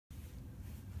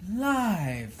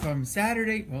Live from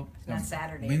Saturday, well, not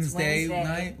Saturday, Wednesday it's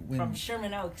Wednesday night from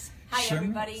Sherman Oaks. Hi Sherman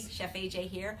everybody, Oaks. Chef AJ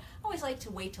here. I always like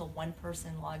to wait till one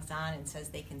person logs on and says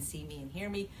they can see me and hear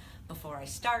me before I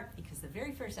start, because the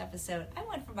very first episode I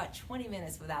went for about 20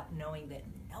 minutes without knowing that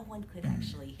no one could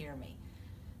actually hear me.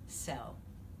 So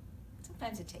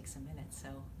sometimes it takes a minute, so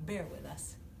bear with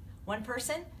us. One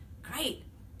person? Great.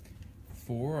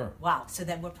 4. Wow, so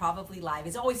then we're probably live.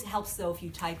 It always helps, though, if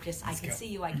you type just, Let's I can go. see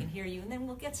you, I can hear you, and then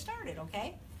we'll get started,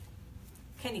 okay?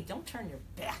 Kenny, don't turn your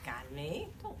back on me.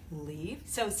 Don't leave.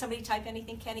 So somebody type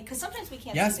anything, Kenny? Because sometimes we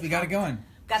can't Yes, see we the got it comments.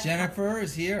 going. Jennifer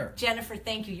is here. Jennifer,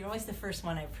 thank you. You're always the first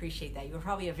one. I appreciate that. You're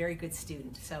probably a very good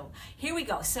student. So here we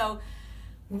go. So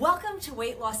welcome to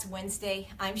Weight Loss Wednesday.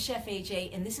 I'm Chef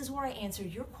AJ, and this is where I answer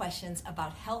your questions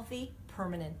about healthy,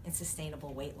 permanent, and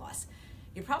sustainable weight loss.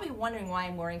 You're probably wondering why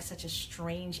I'm wearing such a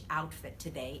strange outfit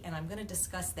today, and I'm going to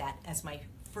discuss that as my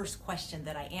first question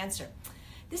that I answer.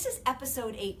 This is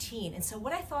episode 18, and so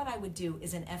what I thought I would do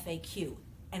is an FAQ,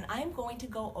 and I'm going to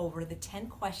go over the 10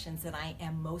 questions that I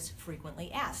am most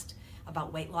frequently asked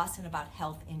about weight loss and about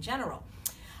health in general.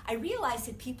 I realize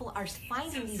that people are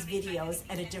finding these videos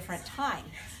at a different time.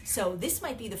 So this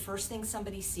might be the first thing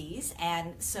somebody sees,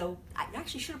 and so I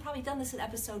actually should have probably done this at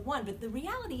episode 1, but the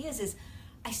reality is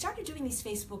I started doing these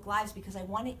Facebook Lives because I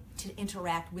wanted to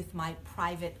interact with my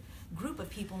private group of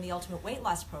people in the Ultimate Weight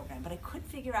Loss Program, but I couldn't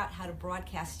figure out how to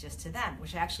broadcast just to them,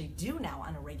 which I actually do now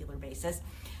on a regular basis.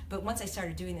 But once I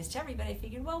started doing this to everybody, I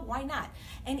figured, well, why not?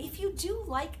 And if you do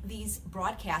like these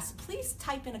broadcasts, please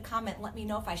type in a comment and let me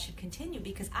know if I should continue,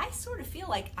 because I sort of feel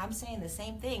like I'm saying the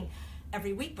same thing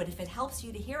every week, but if it helps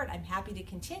you to hear it, I'm happy to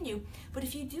continue. But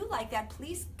if you do like that,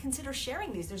 please consider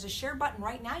sharing these. There's a share button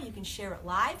right now. You can share it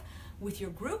live with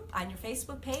your group on your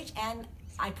Facebook page, and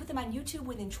I put them on YouTube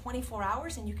within 24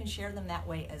 hours, and you can share them that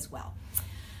way as well.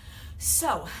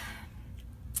 So,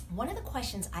 one of the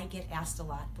questions I get asked a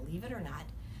lot, believe it or not,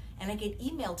 and I get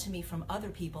emailed to me from other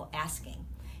people asking,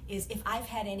 is if I've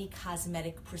had any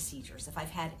cosmetic procedures, if I've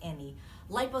had any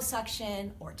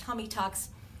liposuction or tummy tucks.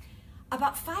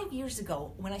 About 5 years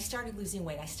ago, when I started losing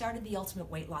weight, I started the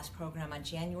Ultimate Weight Loss Program on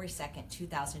January 2nd,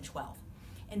 2012.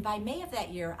 And by May of that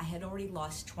year, I had already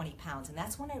lost 20 pounds. And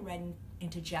that's when I ran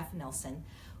into Jeff Nelson,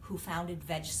 who founded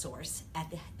Veg Source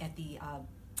at the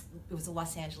it was a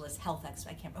Los Angeles Health Expo.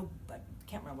 I can't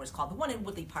remember what it's called. The one in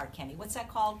Woodley Park, Kenny. What's that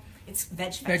called? It's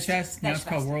Veg Fest. Veg Fest. Now it's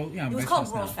called World. Yeah, it was Veg called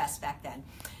Fest World now. Fest back then.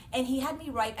 And he had me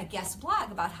write a guest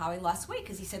blog about how I lost weight,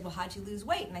 because he said, well, how'd you lose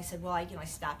weight? And I said, well, I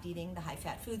stopped eating the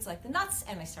high-fat foods like the nuts,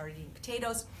 and I started eating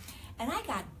potatoes. And I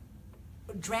got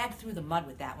dragged through the mud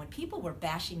with that when people were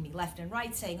bashing me left and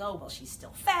right, saying, oh, well, she's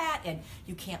still fat, and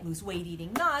you can't lose weight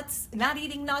eating nuts, not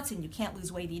eating nuts, and you can't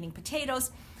lose weight eating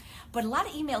potatoes. But a lot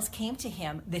of emails came to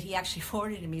him that he actually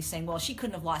forwarded to me saying, well, she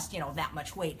couldn't have lost, that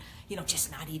much weight,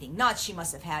 just not eating nuts. She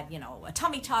must have had, a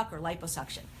tummy tuck or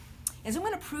liposuction. And so I'm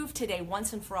going to prove today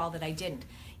once and for all that I didn't.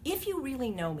 If you really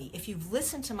know me, if you've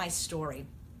listened to my story,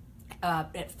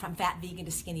 from Fat Vegan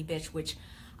to Skinny Bitch, which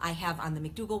I have on the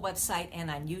McDougall website and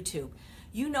on YouTube,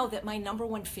 you know that my number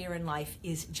one fear in life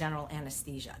is general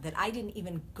anesthesia, that I didn't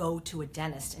even go to a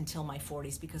dentist until my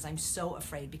 40s because I'm so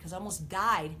afraid, because I almost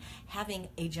died having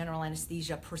a general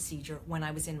anesthesia procedure when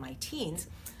I was in my teens.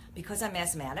 Because I'm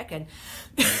asthmatic, and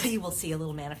you will see a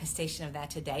little manifestation of that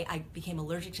today, I became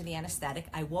allergic to the anesthetic.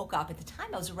 I woke up, at the time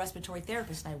I was a respiratory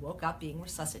therapist, and I woke up being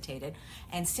resuscitated.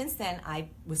 And since then, I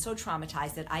was so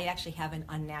traumatized that I actually have an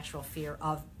unnatural fear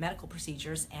of medical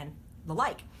procedures and the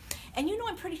like. And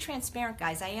I'm pretty transparent,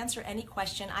 guys. I answer any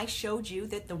question. I showed you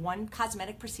that the one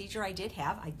cosmetic procedure I did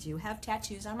have, I do have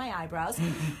tattoos on my eyebrows.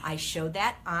 I showed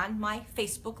that on my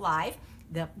Facebook Live.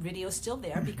 The video's still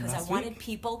there because I wanted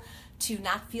people to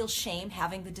not feel shame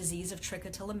having the disease of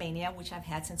trichotillomania, which I've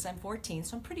had since I'm 14,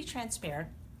 so I'm pretty transparent.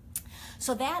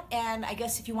 So that, and I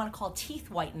guess if you want to call teeth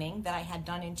whitening that I had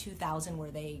done in 2000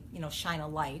 where they, shine a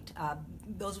light,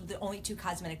 those were the only 2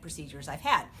 cosmetic procedures I've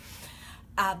had.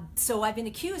 So I've been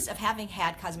accused of having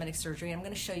had cosmetic surgery. I'm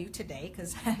going to show you today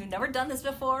because I've never done this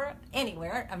before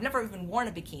anywhere. I've never even worn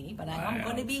a bikini, but I'm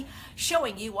going to be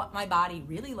showing you what my body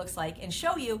really looks like and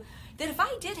show you that if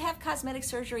I did have cosmetic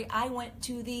surgery, I went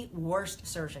to the worst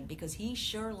surgeon because he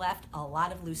sure left a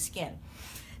lot of loose skin.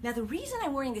 Now, the reason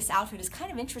I'm wearing this outfit is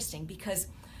kind of interesting because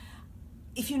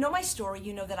if you know my story,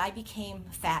 you know that I became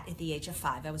fat at the age of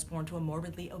 5. I was born to a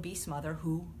morbidly obese mother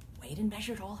who weighed and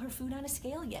measured all her food on a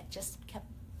scale, yet just kept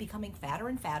becoming fatter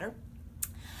and fatter.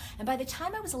 And by the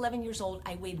time I was 11 years old,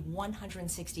 I weighed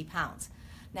 160 pounds.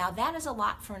 Now that is a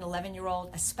lot for an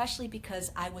 11-year-old, especially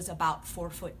because I was about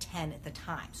 4'10" at the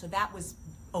time. So that was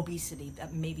obesity,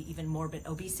 maybe even morbid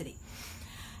obesity.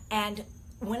 And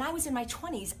when I was in my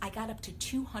 20s, I got up to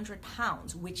 200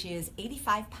 pounds, which is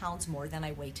 85 pounds more than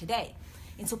I weigh today.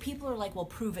 And so people are like, well,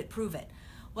 prove it, prove it.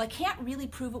 Well, I can't really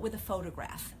prove it with a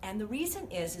photograph. And the reason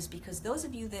is because those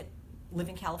of you that live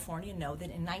in California know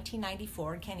that in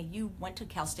 1994, and Kenny, you went to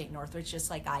Cal State Northridge just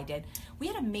like I did, we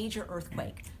had a major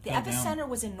earthquake. The epicenter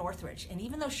was in Northridge, and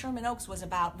even though Sherman Oaks was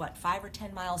about, 5 or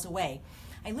 10 miles away,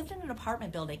 I lived in an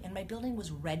apartment building, and my building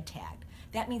was red tagged.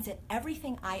 That means that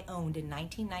everything I owned in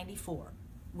 1994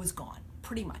 was gone,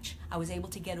 pretty much. I was able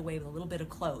to get away with a little bit of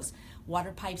clothes.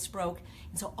 Water pipes broke,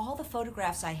 and so all the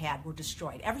photographs I had were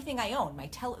destroyed. Everything I owned,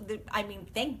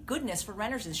 thank goodness for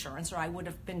renter's insurance, or I would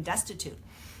have been destitute.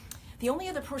 The only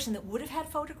other person that would have had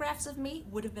photographs of me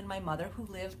would have been my mother, who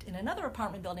lived in another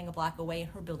apartment building a block away,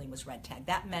 and her building was red tagged.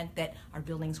 That meant that our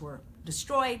buildings were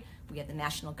destroyed. We had the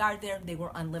National Guard there. They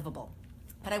were unlivable.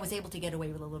 But I was able to get away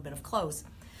with a little bit of clothes.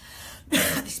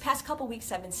 These past couple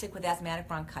weeks, I've been sick with asthmatic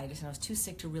bronchitis, and I was too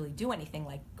sick to really do anything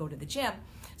like go to the gym.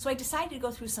 So I decided to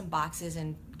go through some boxes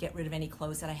and get rid of any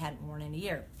clothes that I hadn't worn in a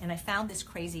year. And I found this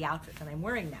crazy outfit that I'm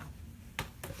wearing now.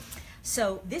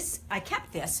 So I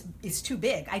kept this. It's too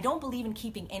big. I don't believe in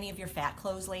keeping any of your fat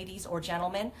clothes, ladies or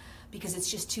gentlemen, because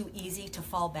it's just too easy to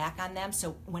fall back on them.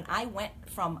 So when I went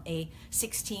from a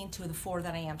 16 to the 4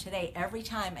 that I am today, every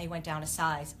time I went down a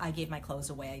size, I gave my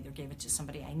clothes away. I either gave it to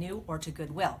somebody I knew or to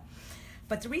Goodwill.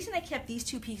 But the reason I kept these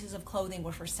 2 pieces of clothing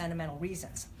were for sentimental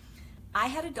reasons. I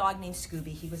had a dog named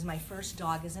Scooby. He was my first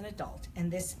dog as an adult,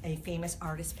 and a famous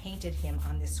artist painted him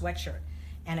on this sweatshirt.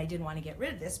 And I didn't want to get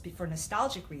rid of this for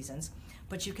nostalgic reasons,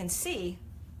 but you can see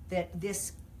that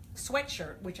this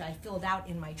sweatshirt, which I filled out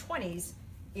in my 20s,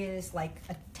 is like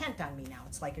a tent on me now.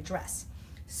 It's like a dress.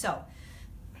 So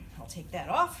I'll take that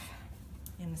off,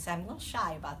 and I'm a little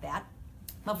shy about that.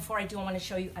 But before I do, I want to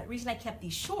show you, the reason I kept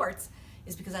these shorts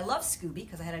is because I love Scooby,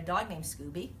 because I had a dog named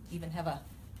Scooby, even have a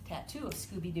tattoo of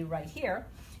Scooby-Doo right here,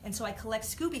 and so I collect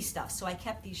Scooby stuff, so I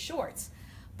kept these shorts.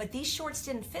 But these shorts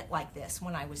didn't fit like this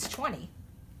when I was 20.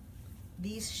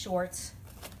 These shorts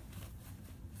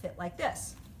fit like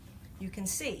this. You can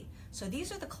see. So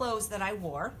these are the clothes that I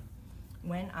wore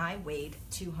when I weighed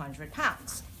 200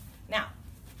 pounds. Now,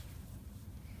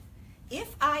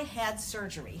 if I had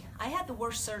surgery, I had the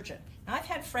worst surgeon. Now, I've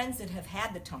had friends that have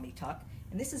had the tummy tuck,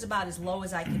 and this is about as low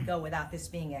as I could go without this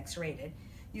being X-rated.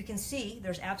 You can see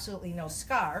there's absolutely no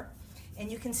scar,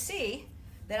 and you can see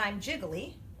that I'm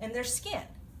jiggly, and there's skin.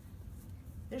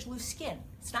 There's loose skin.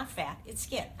 It's not fat, it's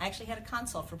skin. I actually had a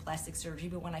consult for plastic surgery,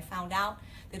 but when I found out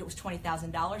that it was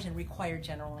 $20,000 and required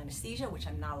general anesthesia, which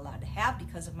I'm not allowed to have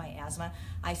because of my asthma,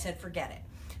 I said forget it.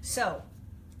 So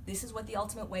this is what the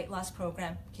Ultimate Weight Loss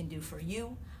Program can do for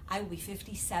you. I will be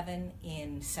 57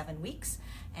 in 7 weeks,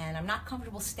 and I'm not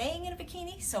comfortable staying in a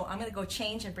bikini, so I'm gonna go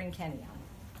change and bring Kenny on.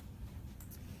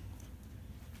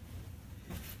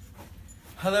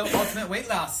 Hello, Ultimate Weight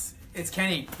Loss. It's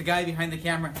Kenny, the guy behind the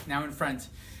camera, now in front.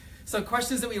 So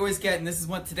questions that we always get, and this is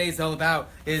what today's all about,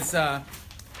 is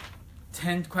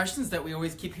 10 questions that we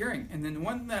always keep hearing. And then the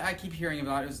one that I keep hearing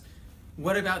about is,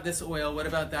 what about this oil? What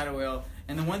about that oil?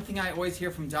 And the one thing I always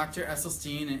hear from Dr.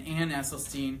 Esselstyn and Ann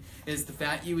Esselstyn is the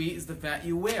fat you eat is the fat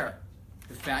you wear.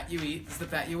 The fat you eat is the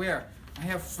fat you wear. I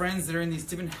have friends that are in these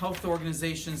different health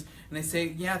organizations, and they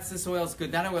say, yeah, this oil's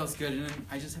good, that oil's good, and then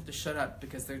I just have to shut up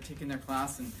because they're taking their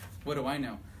class, and what do I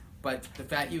know? But the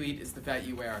fat you eat is the fat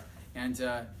you wear. And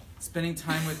spending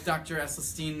time with Dr.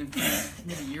 Esselstyn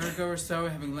maybe a year ago or so,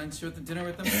 having lunch with them, dinner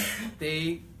with them,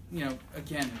 they,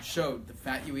 again, showed the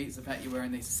fat you eat is the fat you wear,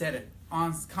 and they said it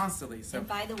constantly. So and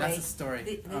by the that's way, the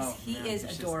story. He is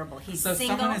adorable. He's so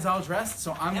single. someone is all dressed,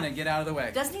 so I'm going to get out of the way.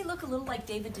 Doesn't he look a little like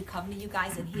David Duchovny, you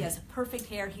guys? And he has perfect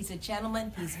hair. He's a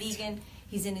gentleman. He's vegan.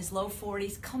 He's in his low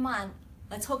 40s. Come on.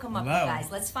 Let's hook him up, you guys.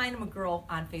 Let's find him a girl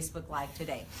on Facebook Live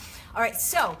today. All right,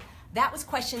 so that was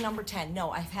question number 10.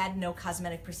 No, I've had no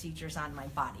cosmetic procedures on my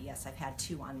body. Yes, I've had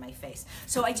 2 on my face.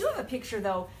 So I do have a picture,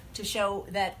 though, to show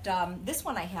that this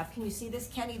one I have. Can you see this,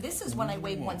 Kenny? This is when I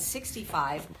weighed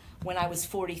 165 when I was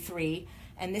 43.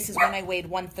 And this is when I weighed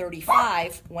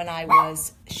 135 when I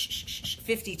was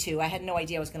 52. I had no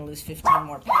idea I was going to lose 15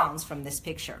 more pounds from this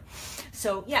picture.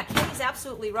 So, yeah, Kenny's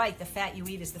absolutely right. The fat you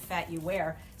eat is the fat you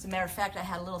wear. As a matter of fact, I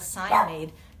had a little sign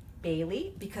made,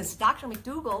 Bailey, because Dr.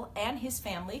 McDougall and his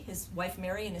family, his wife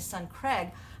Mary and his son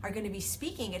Craig, are going to be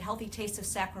speaking at Healthy Taste of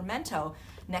Sacramento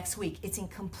next week. It's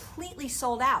completely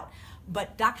sold out.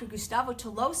 But Dr. Gustavo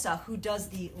Tolosa, who does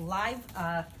the live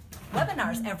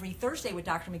webinars every Thursday with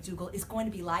Dr. McDougall is going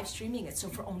to be live streaming it. So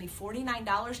for only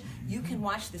 $49, you can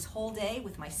watch this whole day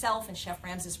with myself and Chef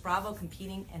Ramses Bravo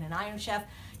competing in an Iron Chef,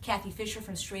 Kathy Fisher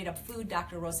from Straight Up Food,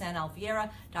 Dr. Roseanne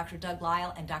Alviera, Dr. Doug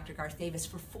Lyle, and Dr. Garth Davis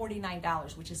for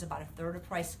 $49, which is about a third of the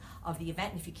price of the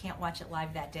event. And if you can't watch it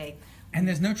live that day, And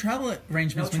there's no travel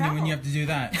arrangements when you have to do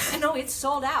that. no, it's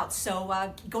sold out.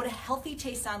 So go to Healthy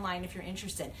Taste Online if you're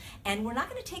interested. And we're not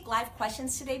going to take live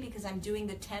questions today because I'm doing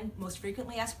the 10 most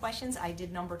frequently asked questions. I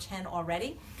did number 10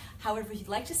 already. However, if you'd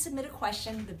like to submit a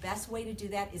question, the best way to do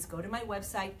that is go to my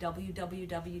website,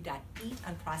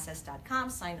 www.eatunprocessed.com,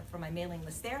 sign up for my mailing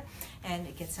list there, and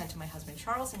it gets sent to my husband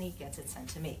Charles, and he gets it sent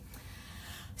to me.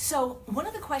 So one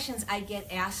of the questions I get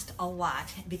asked a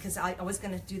lot, because I was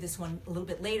going to do this one a little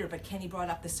bit later, but Kenny brought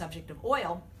up the subject of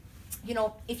oil. You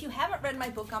know, if you haven't read my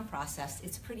book on processed,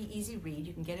 it's a pretty easy read.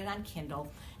 You can get it on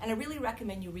Kindle, and I really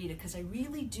recommend you read it because I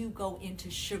really do go into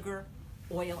sugar,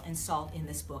 oil, and salt in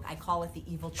this book. I call it the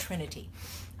evil trinity.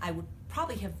 I would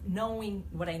probably have, knowing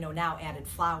what I know now, added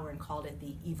flour and called it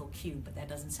the evil cube, but that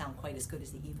doesn't sound quite as good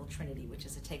as the evil trinity, which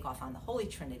is a takeoff on the holy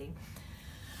trinity.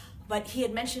 But he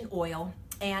had mentioned oil,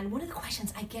 and one of the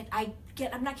questions I get,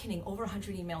 I'm not kidding, over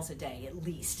 100 emails a day at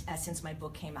least since my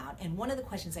book came out. And one of the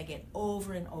questions I get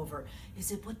over and over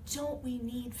is, well, don't we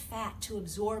need fat to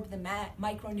absorb the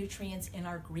micronutrients in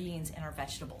our greens and our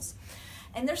vegetables?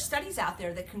 And there's studies out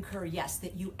there that concur, yes,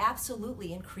 that you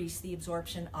absolutely increase the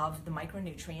absorption of the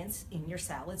micronutrients in your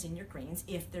salads, in your greens,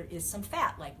 if there is some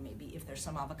fat, like maybe if there's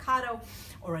some avocado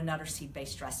or a nut or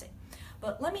seed-based dressing.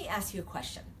 But let me ask you a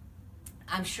question.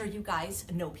 I'm sure you guys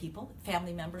know people,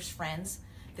 family members, friends,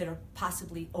 that are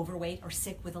possibly overweight or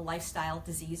sick with a lifestyle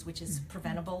disease which is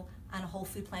preventable on a whole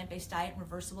food plant-based diet and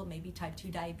reversible, maybe type 2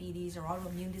 diabetes or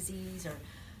autoimmune disease or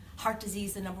heart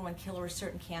disease, the number one killer of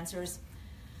certain cancers.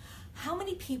 How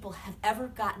many people have ever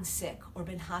gotten sick or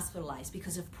been hospitalized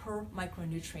because of poor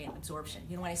micronutrient absorption?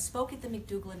 You know, when I spoke at the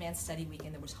McDougall Advanced Study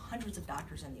Weekend, there was hundreds of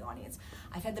doctors in the audience.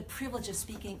 I've had the privilege of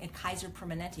speaking at Kaiser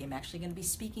Permanente. I'm actually going to be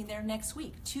speaking there next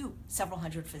week to several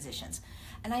hundred physicians.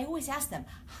 And I always ask them,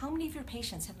 how many of your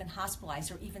patients have been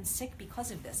hospitalized or even sick because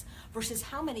of this, versus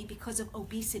how many because of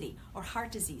obesity or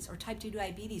heart disease or type 2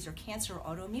 diabetes or cancer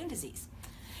or autoimmune disease?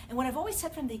 And what I've always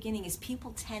said from the beginning is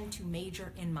people tend to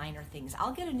major in minor things.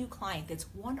 I'll get a new client that's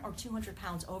 100 or 200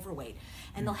 pounds overweight,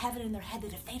 and they'll have it in their head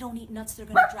that if they don't eat nuts, they're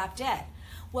going to drop dead.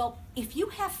 Well, if you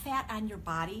have fat on your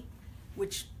body,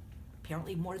 which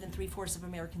apparently more than 3/4 of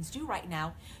Americans do right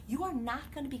now, you are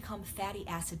not going to become fatty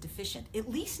acid deficient, at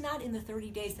least not in the 30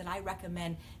 days that I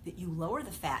recommend that you lower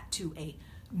the fat to a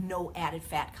no added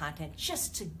fat content,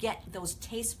 just to get those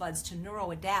taste buds to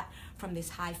neuroadapt from this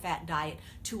high fat diet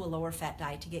to a lower fat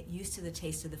diet to get used to the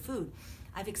taste of the food.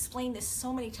 I've explained this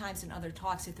so many times in other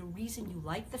talks that the reason you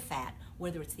like the fat,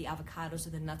 whether it's the avocados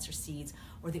or the nuts or seeds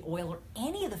or the oil or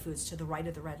any of the foods to the right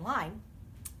of the red line,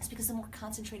 is because the more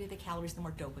concentrated the calories, the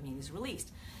more dopamine is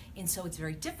released. And so it's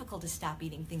very difficult to stop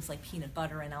eating things like peanut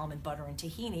butter and almond butter and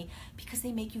tahini because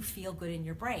they make you feel good in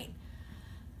your brain.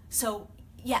 So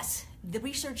yes, the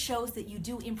research shows that you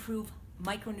do improve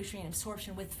micronutrient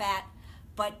absorption with fat,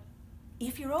 but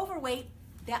if you're overweight,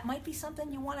 that might be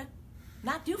something you want to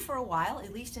not do for a while,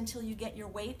 at least until you get your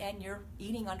weight and your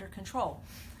eating under control.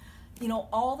 You know,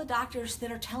 all the doctors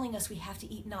that are telling us we have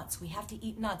to eat nuts,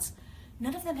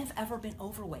 none of them have ever been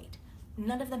overweight.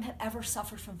 None of them have ever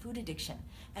suffered from food addiction.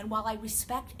 And while I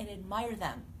respect and admire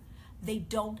them, they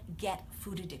don't get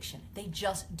food addiction. They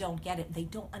just don't get it. They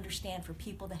don't understand, for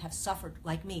people that have suffered,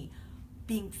 like me,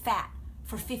 being fat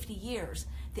for 50 years,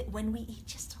 that when we eat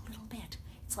just a little bit,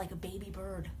 it's like a baby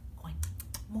bird going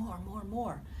more, more,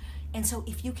 more. And so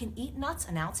if you can eat nuts,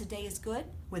 an ounce a day is good,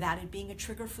 without it being a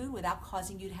trigger food, without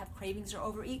causing you to have cravings or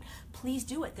overeat, please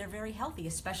do it. They're very healthy,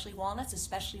 especially walnuts,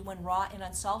 especially when raw and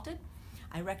unsalted.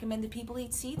 I recommend that people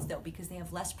eat seeds, though, because they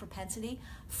have less propensity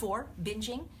for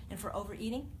binging and for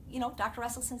overeating. You know, Dr.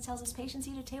 Esselstyn tells his patients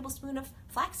eat a tablespoon of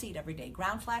flaxseed every day,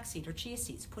 ground flaxseed or chia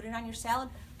seeds. Put it on your salad,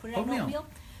 put it on oatmeal.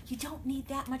 You don't need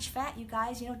that much fat, you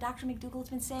guys. You know, Dr. McDougall's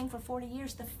been saying for 40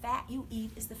 years, the fat you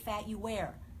eat is the fat you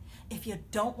wear. If you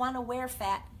don't want to wear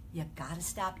fat, you got to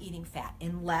stop eating fat,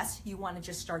 unless you want to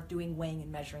just start doing weighing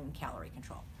and measuring and calorie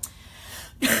control.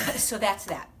 So that's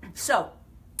that. So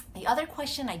the other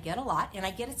question I get a lot, and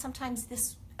I get it sometimes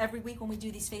every week when we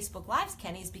do these Facebook Lives,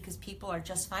 Kenny, is because people are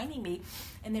just finding me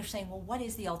and they're saying, well, what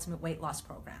is the Ultimate Weight Loss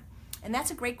Program? And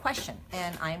that's a great question,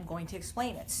 and I am going to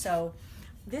explain it. So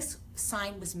this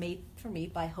sign was made for me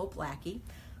by Hope Lackey,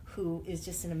 who is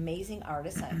just an amazing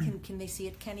artist. Can they see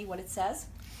it, Kenny, what it says?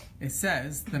 It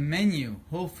says, the menu,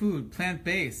 whole food,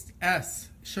 plant-based, S,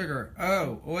 sugar,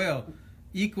 O, oil,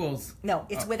 equals... No,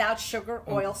 it's without sugar,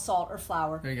 oil, salt, or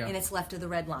flour, There you go. and it's left of the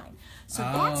red line. So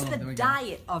Oh, that's there the we go.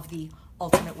 diet of the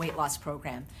Ultimate Weight Loss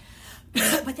Program.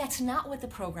 But that's not what the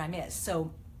program is.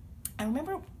 So I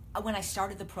remember when I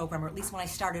started the program, or at least when I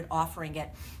started offering it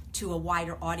to a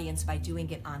wider audience by doing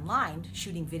it online,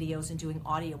 shooting videos and doing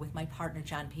audio with my partner,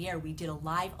 John Pierre. We did a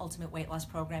live Ultimate Weight Loss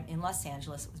Program in Los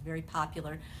Angeles. It was very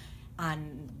popular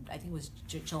on, I think it was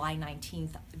July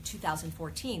 19th,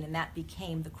 2014, and that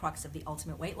became the crux of the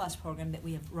Ultimate Weight Loss Program that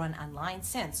we have run online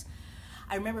since.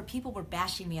 I remember people were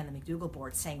bashing me on the McDougall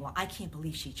board saying, well, I can't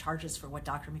believe she charges for what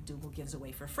Dr. McDougall gives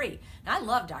away for free. Now, I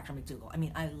love Dr. McDougall. I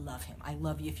mean, I love him. I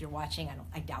love you if you're watching.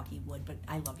 I doubt he would, but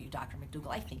I love you, Dr.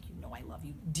 McDougall. I think you know I love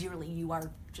you dearly. You are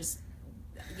just,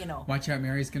 you know. Watch out,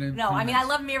 Mary's going to... No, I mean, I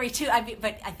love Mary too,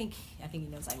 but I think he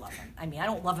knows I love him. I mean, I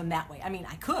don't love him that way. I mean,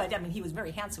 I could. I mean, he was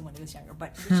very handsome when he was younger,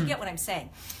 but you get what I'm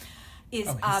saying. He's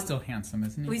still handsome,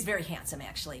 isn't he? He's very handsome,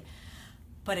 actually.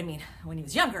 But I mean, when he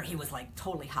was younger, he was like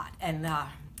totally hot. And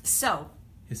so...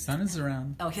 His son is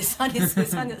around. Oh, his son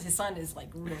is like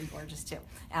really gorgeous too.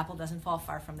 Apple doesn't fall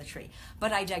far from the tree.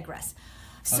 But I digress.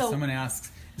 So someone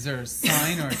asks, is there a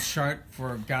sign or a chart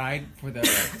for a guide for the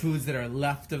foods that are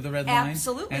left of the red line?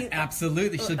 Absolutely. And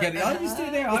absolutely, she'll get it. Oh, you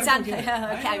stay there. It's on. Okay,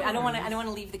 I don't want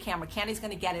to leave the camera. Candy's going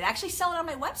to get it. Actually, sell it on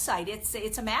my website.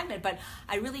 It's a magnet, but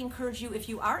I really encourage you, if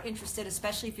you are interested,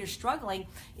 especially if you're struggling,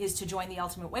 is to join the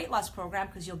Ultimate Weight Loss Program,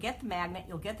 because you'll get the magnet,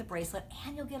 you'll get the bracelet,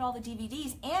 and you'll get all the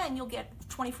DVDs, and you'll get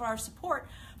 24-hour support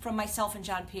from myself and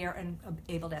John Pierre, and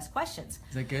able to ask questions.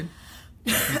 Is that good?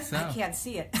 I think so. I can't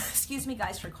see it. Excuse me,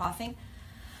 guys, for coughing.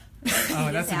 Oh,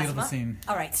 that's a beautiful scene.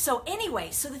 All right. So anyway,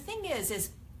 so the thing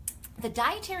is the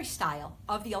dietary style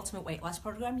of the Ultimate Weight Loss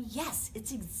Program, yes,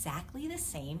 it's exactly the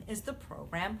same as the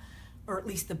program, or at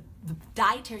least the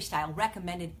dietary style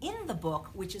recommended in the book,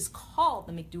 which is called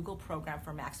the McDougall Program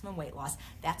for Maximum Weight Loss.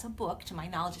 That's a book. To my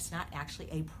knowledge, it's not actually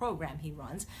a program he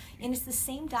runs. And it's the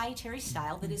same dietary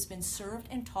style that has been served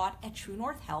and taught at True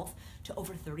North Health to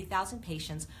over 30,000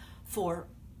 patients for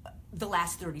the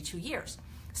last 32 years.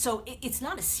 So it's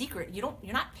not a secret. You're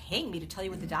not paying me to tell you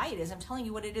what the diet is. I'm telling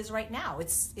you what it is right now.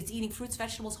 It's eating fruits,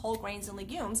 vegetables, whole grains, and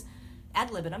legumes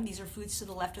ad libitum. These are foods to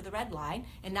the left of the red line,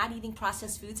 and not eating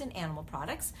processed foods and animal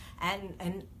products,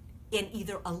 and in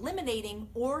either eliminating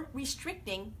or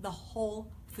restricting the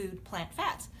whole food plant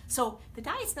fats. So the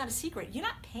diet's not a secret. You're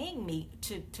not paying me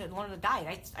to learn the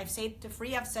diet. I've said it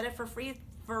free. I've said it for free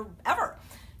forever.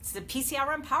 It's the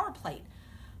PCRM Power Plate.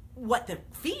 What the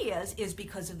fee is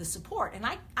because of the support. And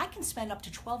I can spend up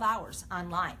to 12 hours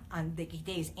online on the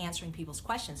days answering people's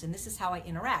questions, and this is how I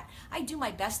interact. I do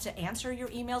my best to answer your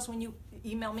emails when you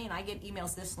email me, and I get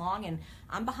emails this long, and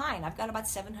I'm behind. I've got about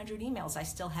 700 emails I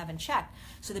still haven't checked.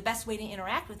 So the best way to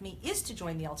interact with me is to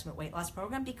join the Ultimate Weight Loss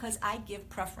Program, because I give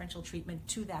preferential treatment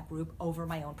to that group over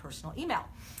my own personal email.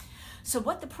 So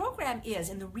what the program is,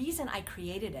 and the reason I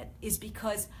created it, is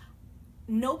because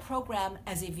no program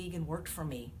as a vegan worked for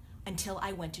me until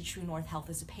I went to True North Health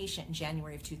as a patient in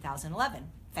January of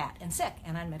 2011, fat and sick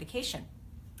and on medication.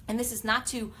 And this is not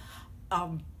to,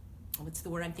 what's the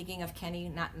word I'm thinking of, Kenny?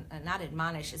 Not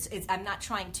admonish. I'm not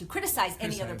trying to criticize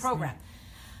any other program.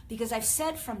 Because I've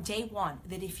said from day one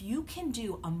that if you can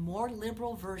do a more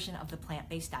liberal version of the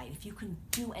plant-based diet, if you can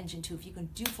do Engine 2, if you can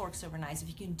do Forks Over Knives, if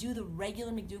you can do the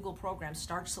regular McDougall program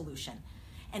starch solution,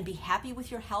 and be happy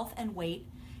with your health and weight,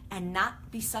 and not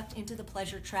be sucked into the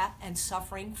pleasure trap and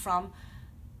suffering from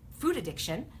food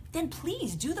addiction, then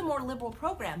please do the more liberal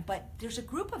program. But there's a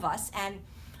group of us, and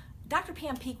Dr.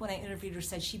 Pam Peake, when I interviewed her,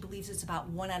 said she believes it's about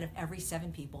 1 out of every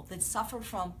 7 people that suffer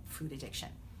from food addiction.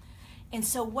 And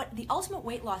so what the Ultimate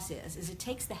Weight Loss is it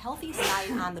takes the healthiest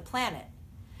diet on the planet,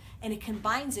 and it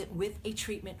combines it with a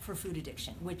treatment for food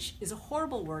addiction, which is a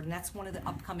horrible word, and that's one of the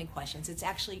upcoming questions. It's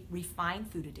actually refined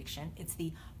food addiction. It's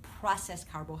the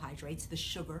processed carbohydrates, the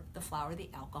sugar, the flour, the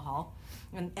alcohol,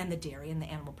 and the dairy and the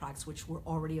animal products, which we're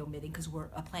already omitting because we're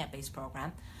a plant-based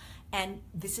program. And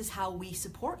this is how we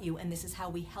support you, and this is how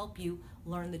we help you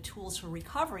learn the tools for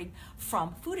recovering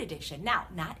from food addiction. Now,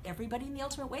 not everybody in the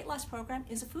Ultimate Weight Loss Program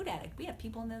is a food addict. We have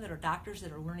people in there that are doctors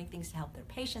that are learning things to help their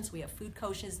patients. We have food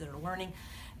coaches that are learning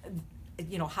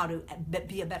how to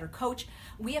be a better coach.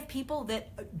 We have people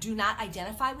that do not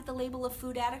identify with the label of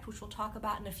food addict, which we'll talk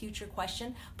about in a future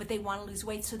question, but they want to lose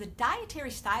weight. So the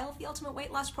dietary style of the Ultimate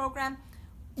Weight Loss Program,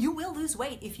 you will lose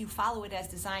weight if you follow it as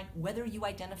designed, whether you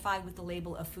identify with the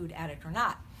label of food addict or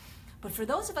not. But for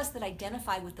those of us that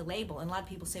identify with the label, and a lot of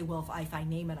people say, well, if I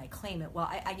name it, I claim it. Well,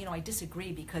 I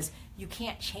disagree, because you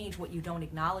can't change what you don't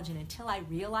acknowledge. And until I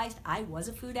realized I was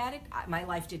a food addict, my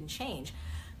life didn't change.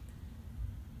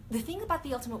 the thing about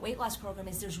the Ultimate Weight Loss Program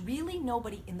is there's really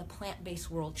nobody in the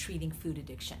plant-based world treating food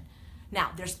addiction.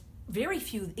 Now, there's very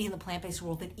few in the plant-based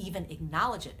world that even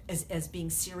acknowledge it as being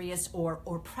serious or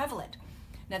prevalent.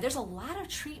 Now, there's a lot of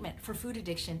treatment for food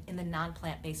addiction in the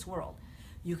non-plant-based world.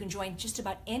 You can join just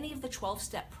about any of the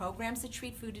 12-step programs that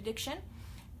treat food addiction,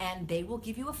 and they will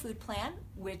give you a food plan,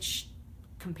 which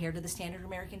compared to the standard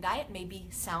American diet may be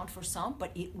sound for some, but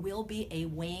it will be a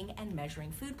weighing and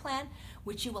measuring food plan,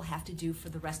 which you will have to do for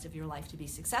the rest of your life to be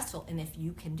successful. And if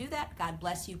you can do that, God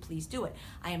bless you, please do it.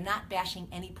 I am not bashing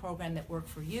any program that worked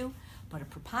for you, but a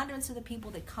preponderance of the people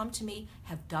that come to me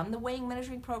have done the weighing and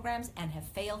measuring programs and have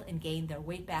failed and gained their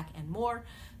weight back and more,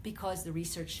 because the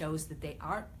research shows that they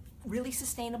aren't really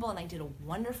sustainable. And I did a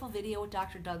wonderful video with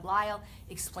Dr. Doug Lyle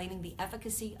explaining the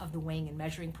efficacy of the weighing and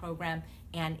measuring program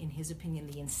and, in his opinion,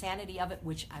 the insanity of it,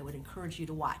 which I would encourage you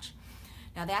to watch.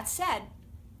 Now, that said,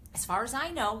 as far as I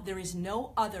know, there is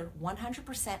no other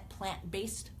 100%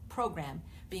 plant-based program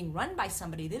being run by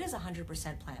somebody that is 100%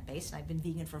 plant-based, and I've been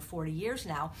vegan for 40 years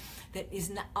now, that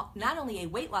is not only a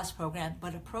weight loss program,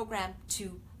 but a program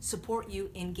to support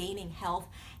you in gaining health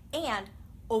and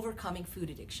overcoming food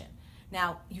addiction.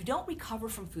 Now, you don't recover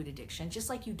from food addiction, just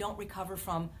like you don't recover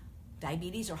from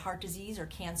diabetes or heart disease or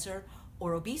cancer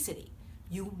or obesity.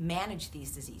 You manage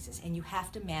these diseases, and you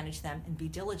have to manage them and be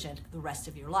diligent the rest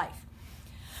of your life.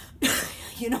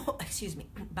 Excuse me,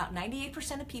 about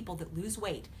 98% of people that lose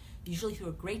weight, usually through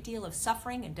a great deal of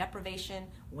suffering and deprivation,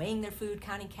 weighing their food,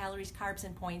 counting calories, carbs,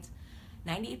 and points,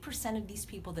 98% of these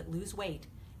people that lose weight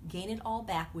gain it all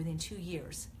back within 2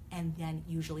 years, and then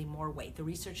usually more weight. The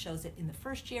research shows that in the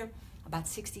first year, about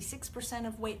 66%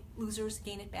 of weight losers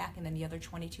gain it back, and then the other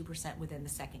 22% within the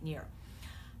second year.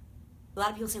 A lot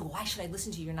of people say, well, why should I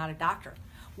listen to you? You're not a doctor.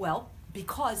 Well,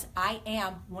 because I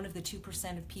am one of the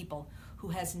 2% of people who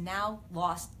has now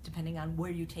lost, depending on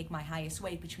where you take my highest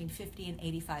weight, between 50 and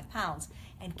 85 pounds,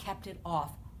 and kept it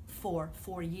off for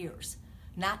 4 years.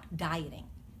 Not dieting,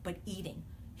 but eating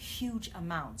huge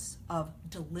amounts of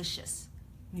delicious,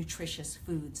 nutritious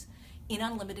foods in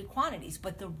unlimited quantities,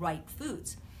 but the right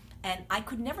foods. And I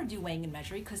could never do weighing and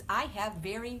measuring because I have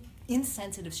very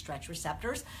insensitive stretch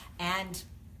receptors, and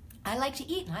I like to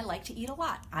eat, and I like to eat a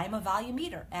lot. I'm a volume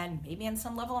eater, and maybe on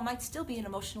some level I might still be an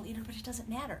emotional eater, but it doesn't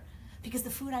matter because the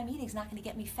food I'm eating is not going to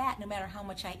get me fat no matter how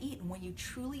much I eat. And when you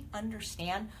truly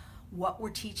understand what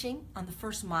we're teaching on the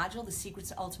first module, The Secrets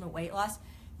to Ultimate Weight Loss,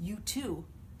 you too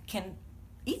can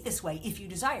eat this way if you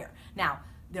desire. Now,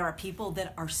 there are people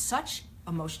that are such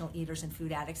emotional eaters and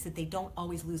food addicts that they don't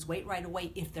always lose weight right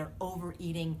away if they're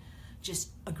overeating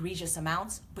just egregious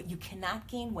amounts, but you cannot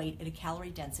gain weight at a calorie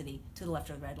density to the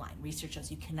left of the red line. Research shows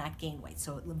you cannot gain weight.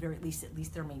 So at the very least,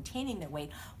 they're maintaining their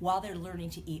weight while they're learning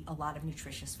to eat a lot of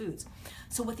nutritious foods.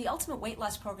 So what the Ultimate Weight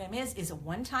Loss Program is a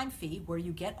one-time fee where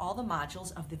you get all the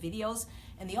modules of the videos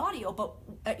and the audio,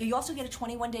 but you also get a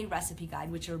 21-day recipe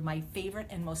guide, which are my favorite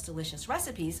and most delicious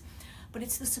recipes. But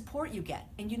it's the support you get.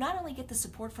 And you not only get the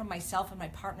support from myself and my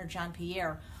partner, John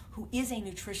Pierre, who is a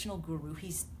nutritional guru.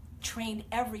 He's trained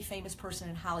every famous person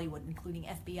in Hollywood, including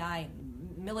FBI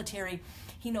and military.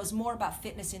 He knows more about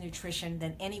fitness and nutrition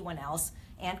than anyone else,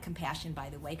 and compassion, by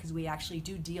the way, because we actually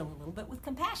do deal a little bit with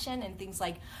compassion and things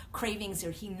like cravings,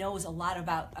 or he knows a lot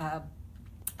about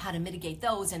how to mitigate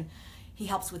those, and he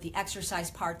helps with the exercise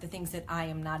part, the things that I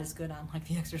am not as good on, like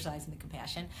the exercise and the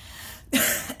compassion.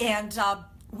 And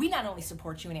we not only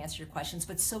support you and answer your questions,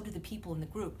 but so do the people in the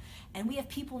group. And we have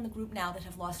people in the group now that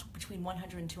have lost between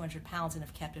 100 and 200 pounds and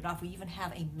have kept it off. We even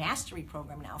have a mastery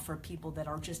program now for people that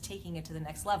are just taking it to the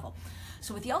next level.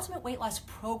 So what the Ultimate Weight Loss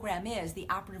Program is, the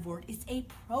operative word, is a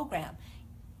program.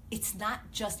 It's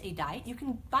not just a diet. You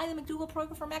can buy the McDougall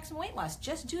program for maximum weight loss.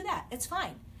 Just do that. It's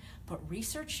fine. But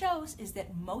research shows is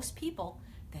that most people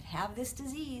that have this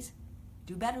disease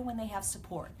do better when they have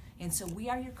support. And so we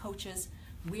are your coaches.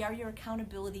 We are your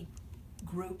accountability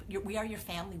group. We are your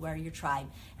family. We are your tribe.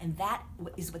 And that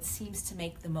is what seems to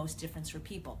make the most difference for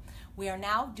people. We are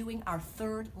now doing our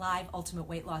third live Ultimate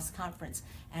Weight Loss Conference.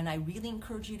 And I really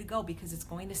encourage you to go because it's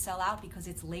going to sell out because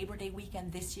it's Labor Day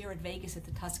weekend this year at Vegas at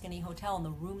the Tuscany Hotel, and the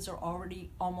rooms are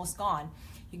already almost gone.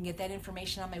 You can get that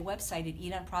information on my website at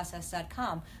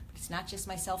eatonprocess.com. But it's not just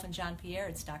myself and John Pierre.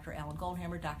 It's Dr. Alan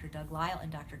Goldhammer, Dr. Doug Lyle,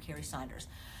 and Dr. Carrie Saunders.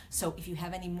 So if you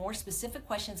have any more specific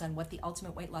questions on what the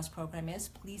Ultimate Weight Loss Program is,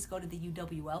 please go to the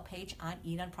UWL page on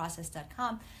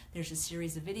eatonprocess.com. There's a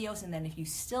series of videos, and then if you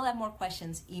still have more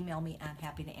questions, email me. I'm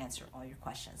happy to answer all your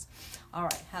questions. All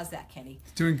right, how's that, Kenny?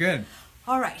 It's doing good.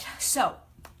 All right, so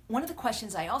one of the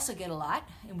questions I also get a lot,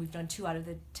 and we've done 2 out of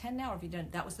the 10 now, or have you done,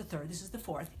 that was the third, this is the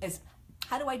fourth, is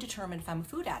how do I determine if I'm a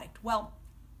food addict? Well,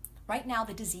 Right now,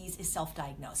 the disease is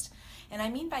self-diagnosed. And I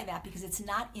mean by that because it's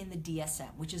not in the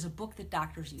DSM, which is a book that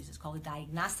doctors use. It's called a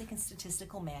Diagnostic and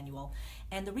Statistical Manual.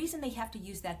 And the reason they have to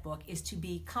use that book is to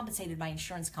be compensated by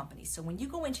insurance companies. So when you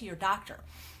go into your doctor,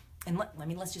 and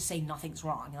let's just say nothing's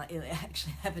wrong. It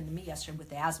actually happened to me yesterday with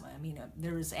the asthma. I mean,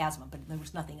 there was asthma, but there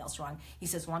was nothing else wrong. He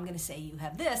says, well, I'm going to say you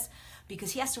have this,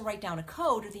 because he has to write down a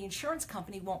code or the insurance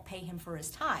company won't pay him for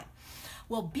his time.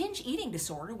 Well, binge eating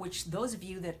disorder, which those of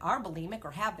you that are bulimic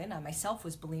or have been, I myself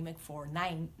was bulimic for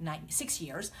 6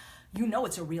 years, you know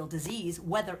it's a real disease,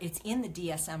 whether it's in the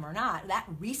DSM or not. That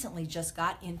recently just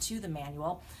got into the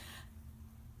manual.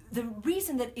 The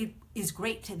reason that it is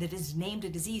great that it is named a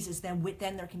disease is then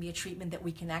there can be a treatment that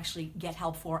we can actually get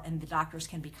help for and the doctors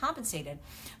can be compensated.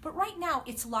 But right now,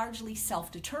 it's largely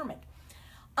self-determined.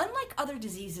 Unlike other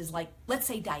diseases like, let's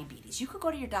say, diabetes, you could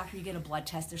go to your doctor, you get a blood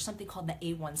test, there's something called the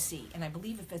A1C, and I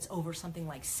believe if it's over something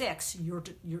like 6, he or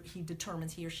she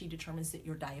determines that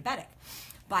you're diabetic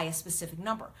by a specific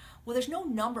number. Well, there's no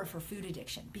number for food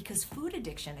addiction, because food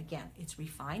addiction, again, it's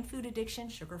refined food addiction,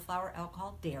 sugar, flour,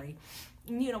 alcohol, dairy.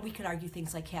 You know, we could argue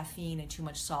things like caffeine and too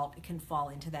much salt, it can fall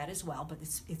into that as well, but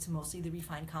it's mostly the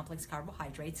refined complex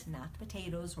carbohydrates, not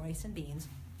potatoes, rice, and beans.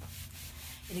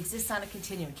 It exists on a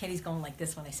continuum. Kenny's going like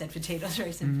this when I said potatoes,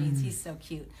 rice, and beans. He's so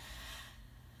cute.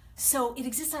 So it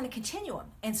exists on a continuum.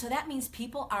 And so that means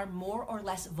people are more or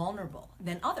less vulnerable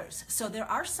than others. So there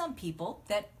are some people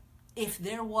that if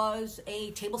there was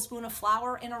a tablespoon of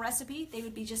flour in a recipe, they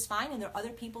would be just fine. And there are other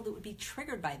people that would be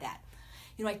triggered by that.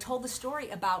 You know, I told the story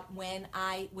about when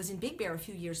I was in Big Bear a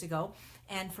few years ago,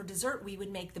 and for dessert we would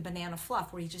make the banana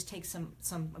fluff, where you just take some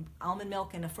almond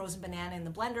milk and a frozen banana in the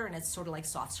blender, and it's sort of like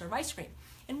soft serve ice cream.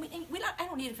 And I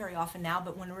don't eat it very often now,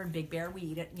 but when we're in Big Bear, we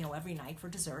eat it, you know, every night for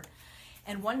dessert.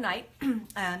 And one night,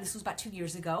 and this was about 2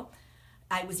 years ago,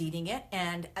 I was eating it,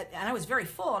 and I was very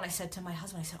full, and I said to my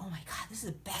husband, I said, oh my God, this is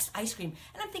the best ice cream.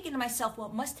 And I'm thinking to myself, well,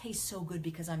 it must taste so good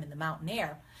because I'm in the mountain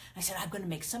air. I said, I'm going to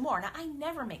make some more. Now, I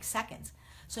never make seconds.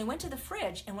 So I went to the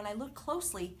fridge, and when I looked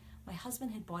closely, my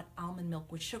husband had bought almond milk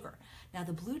with sugar. Now,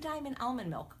 the Blue Diamond almond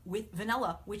milk with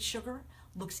vanilla with sugar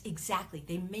looks exactly,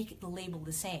 they make the label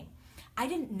the same. I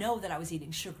didn't know that I was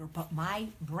eating sugar, but my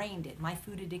brain did. My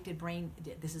food-addicted brain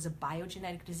did. This is a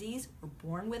biogenetic disease. We're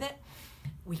born with it.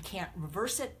 We can't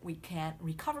reverse it. We can't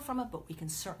recover from it, but we can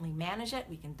certainly manage it.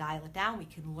 We can dial it down. We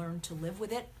can learn to live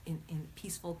with it in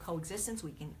peaceful coexistence.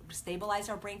 We can stabilize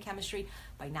our brain chemistry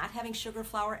by not having sugar,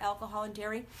 flour, alcohol, and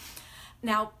dairy.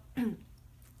 Now,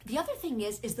 the other thing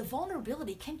is the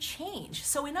vulnerability can change.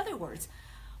 So in other words,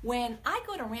 when I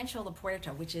go to Rancho La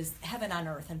Puerta, which is heaven on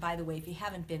earth, and by the way, if you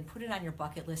haven't been, put it on your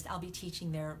bucket list. I'll be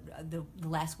teaching there the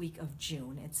last week of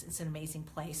June. It's an amazing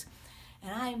place.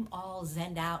 And I'm all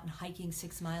zenned out and hiking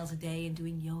 6 miles a day and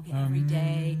doing yoga every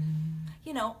day.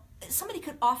 You know, somebody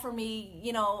could offer me,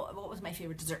 you know, what was my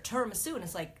favorite dessert? Tiramisu, and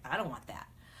it's like, I don't want that.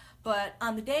 But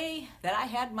on the day that I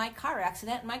had my car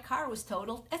accident and my car was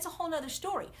totaled, that's a whole nother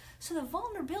story. So the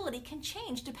vulnerability can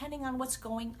change depending on what's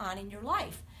going on in your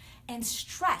life. And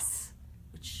stress,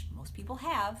 which most people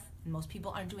have, and most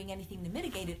people aren't doing anything to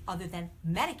mitigate it other than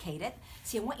medicate it.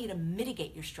 See, I want you to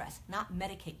mitigate your stress, not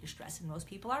medicate your stress. And most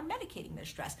people are medicating their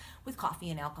stress with coffee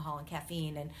and alcohol and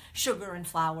caffeine and sugar and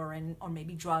flour and or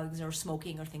maybe drugs or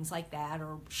smoking or things like that,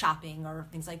 or shopping or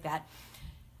things like that.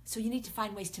 So you need to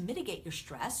find ways to mitigate your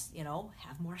stress, you know,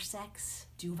 have more sex,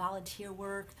 do volunteer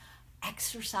work,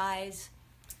 exercise.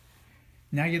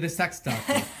 Now you're the sex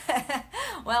doctor.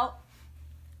 Well,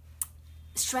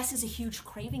 stress is a huge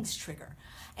cravings trigger.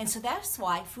 And so that's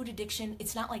why food addiction,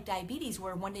 it's not like diabetes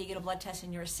where one day you get a blood test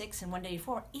and you're a 6 and one day you're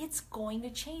 4. It's going to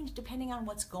change depending on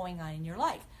what's going on in your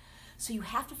life. So you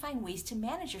have to find ways to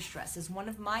manage your stress. As one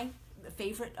of my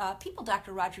favorite people,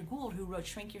 Dr. Roger Gould, who wrote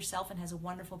Shrink Yourself and has a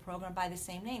wonderful program by the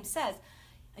same name, says,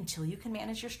 until you can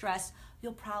manage your stress,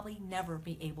 you'll probably never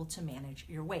be able to manage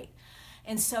your weight.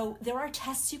 And so there are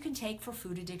tests you can take for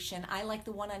food addiction. I like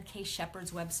the one on Kay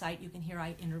Shepard's website. You can hear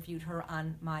I interviewed her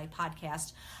on my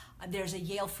podcast. There's a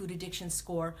Yale food addiction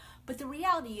score. But the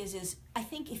reality is I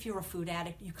think if you're a food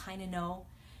addict, you kind of know.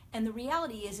 And the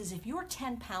reality is if you're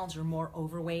 10 pounds or more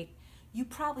overweight, you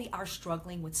probably are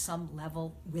struggling with some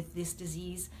level with this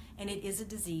disease, and it is a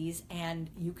disease, and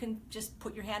you can just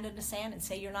put your hand in the sand and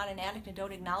say you're not an addict and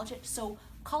don't acknowledge it. So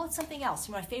call it something else.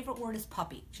 My favorite word is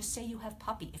puppy. Just say you have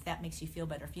puppy if that makes you feel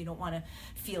better. If you don't want to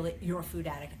feel it, you're a food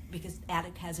addict, because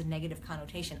addict has a negative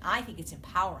connotation. I think it's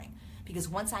empowering, because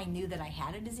once I knew that I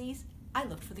had a disease, I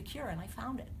looked for the cure and I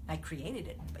found it. I created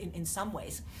it in some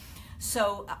ways.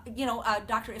 So,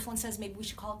 Dr. Iflin says maybe we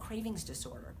should call it cravings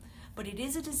disorder. But it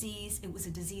is a disease. It was a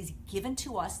disease given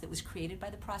to us that was created by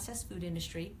the processed food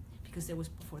industry, because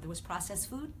before there was processed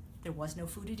food, there was no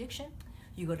food addiction.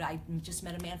 I just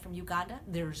met a man from Uganda,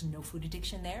 there's no food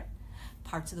addiction there.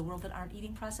 Parts of the world that aren't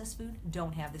eating processed food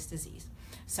don't have this disease.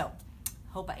 So,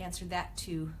 hope I answered that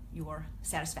to your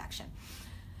satisfaction.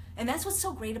 And that's what's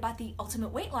so great about the Ultimate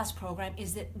Weight Loss Program,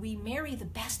 is that we marry the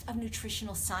best of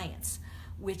nutritional science,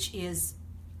 which is,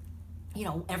 you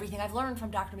know, everything I've learned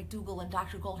from Dr. McDougall and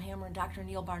Dr. Goldhammer and Dr.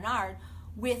 Neil Barnard,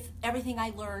 with everything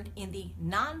I learned in the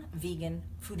non-vegan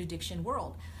food addiction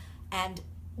world. And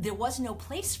there was no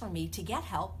place for me to get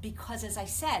help because, as I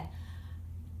said,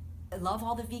 I love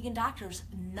all the vegan doctors.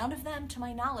 None of them, to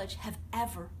my knowledge, have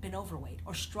ever been overweight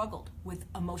or struggled with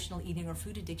emotional eating or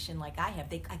food addiction like I have.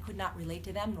 I could not relate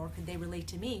to them, nor could they relate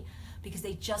to me, because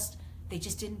they just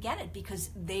didn't get it, because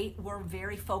they were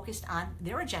very focused on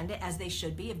their agenda, as they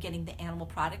should be, of getting the animal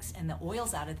products and the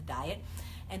oils out of the diet,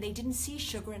 and they didn't see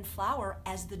sugar and flour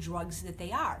as the drugs that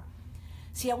they are.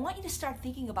 See, I want you to start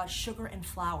thinking about sugar and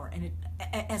flour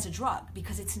as a drug,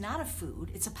 because it's not a food,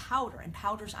 it's a powder, and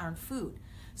powders aren't food.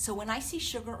 So when I see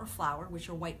sugar or flour, which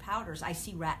are white powders, I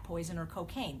see rat poison or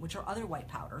cocaine, which are other white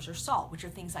powders, or salt, which are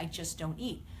things I just don't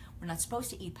eat. We're not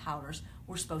supposed to eat powders,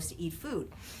 we're supposed to eat food.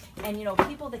 And you know,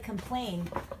 people that complain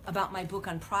about my book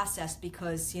Unprocessed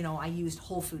because, you know, I used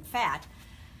whole food fat,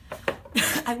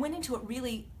 I went into it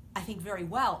really, I think, very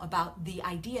well about the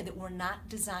idea that we're not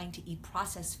designed to eat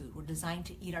processed food. We're designed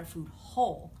to eat our food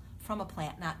whole from a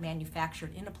plant, not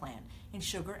manufactured in a plant. And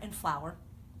sugar and flour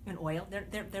and oil,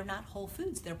 they're not whole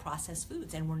foods, they're processed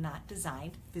foods, and we're not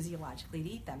designed physiologically to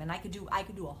eat them. And I could do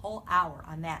a whole hour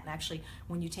on that. And actually,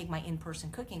 when you take my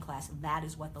in-person cooking class, that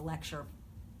is what the lecture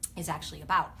is actually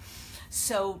about.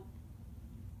 So,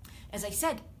 as I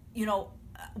said, you know,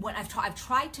 when I've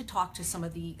tried to talk to some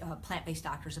of the plant-based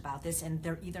doctors about this, and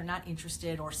they're either not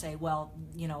interested or say, well,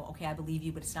 you know, okay, I believe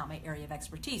you, but it's not my area of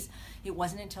expertise. It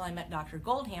wasn't until I met Dr.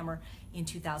 Goldhammer in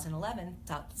 2011,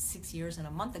 about 6 years and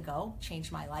a month ago,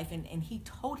 changed my life, and he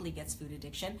totally gets food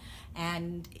addiction,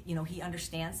 and, you know, he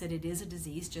understands that it is a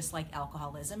disease just like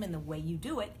alcoholism, and the way you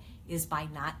do it is by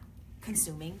not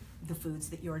consuming the foods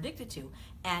that you're addicted to.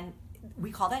 And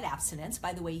we call that abstinence.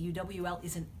 By the way, UWL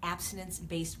is an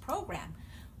abstinence-based program.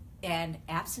 And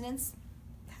abstinence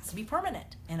has to be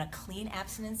permanent. And a clean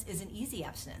abstinence is an easy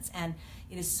abstinence. And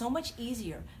it is so much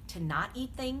easier to not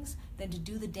eat things than to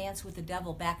do the dance with the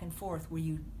devil back and forth, where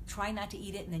you try not to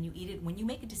eat it and then you eat it. When you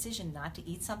make a decision not to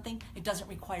eat something, it doesn't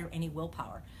require any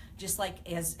willpower. Just like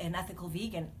as an ethical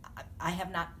vegan,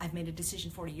 I've made a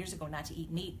decision 40 years ago not to eat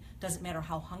meat. Doesn't matter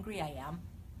how hungry I am,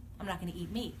 I'm not going to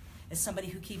eat meat. As somebody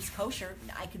who keeps kosher,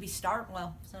 I could be starving,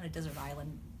 well, it's on a desert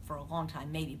island for a long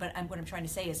time, maybe. But what I'm trying to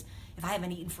say is, if I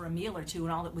haven't eaten for a meal or two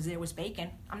and all that was there was bacon,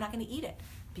 I'm not going to eat it,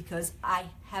 because I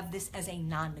have this as a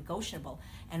non-negotiable.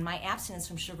 And my abstinence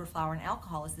from sugar, flour, and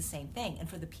alcohol is the same thing. And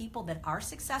for the people that are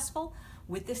successful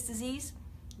with this disease,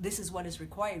 this is what is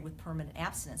required with permanent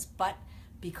abstinence. But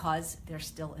because they're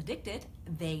still addicted,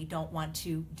 they don't want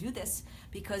to do this,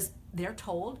 because they're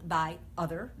told by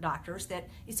other doctors that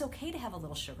it's okay to have a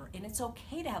little sugar, and it's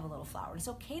okay to have a little flour, and it's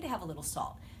okay to have a little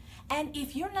salt. And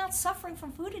if you're not suffering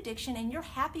from food addiction and you're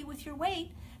happy with your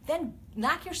weight, then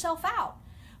knock yourself out.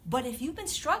 But if you've been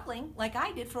struggling, like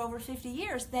I did for over 50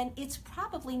 years, then it's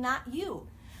probably not you.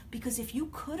 Because if you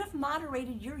could have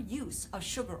moderated your use of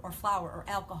sugar or flour or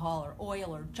alcohol or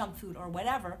oil or junk food or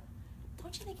whatever,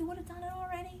 don't you think you would have done it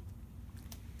already?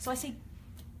 So I say,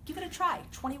 give it a try.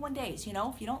 21 days, you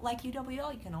know. If you don't like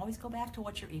UWL, you can always go back to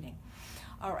what you're eating.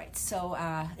 All right, so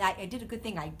I did a good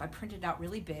thing. I printed it out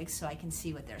really big so I can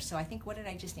see what there's. So I think, what did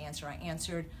I just answer? I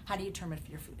answered, how do you determine if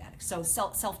you're a food addict? So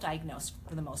self-diagnose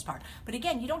for the most part. But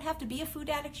again, you don't have to be a food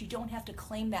addict. You don't have to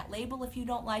claim that label if you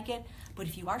don't like it. But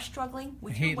if you are struggling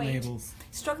with your weight,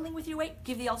 struggling with your weight,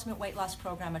 give the Ultimate Weight Loss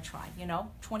Program a try. You know,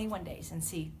 21 days and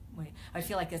see. I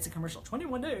feel like that's a commercial.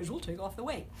 21 days, we'll take off the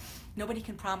weight. Nobody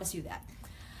can promise you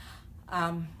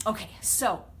that. Okay,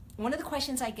 so one of the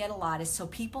questions I get a lot is, so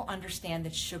people understand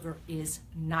that sugar is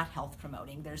not health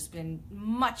promoting. There's been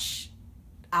much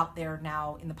out there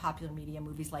now in the popular media,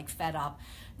 movies like Fed Up,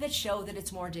 that show that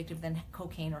it's more addictive than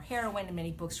cocaine or heroin, and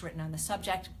many books written on the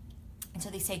subject. And so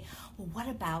they say, well, what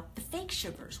about the fake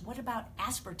sugars? What about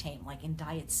aspartame, like in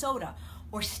diet soda?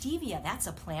 Or stevia, that's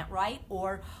a plant, right?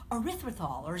 Or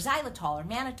erythritol, or xylitol, or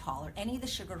mannitol, or any of the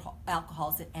sugar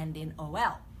alcohols that end in OL.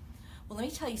 Well, let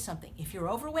me tell you something. If you're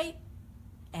overweight,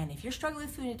 and if you're struggling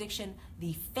with food addiction,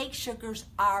 the fake sugars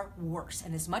are worse.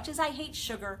 And as much as I hate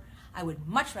sugar, I would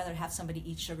much rather have somebody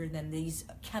eat sugar than these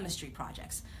chemistry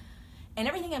projects. And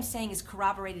everything I'm saying is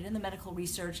corroborated in the medical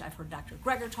research. I've heard Dr.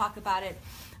 Greger talk about it.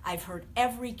 I've heard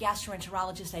every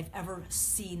gastroenterologist I've ever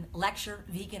seen lecture,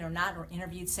 vegan or not, or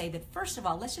interviewed, say that, first of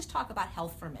all, let's just talk about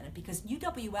health for a minute, because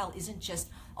UWL isn't just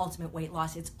ultimate weight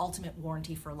loss, it's ultimate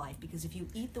warranty for life. Because if you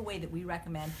eat the way that we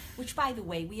recommend, which, by the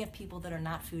way, we have people that are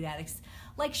not food addicts,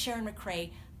 like Sharon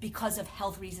McRae, because of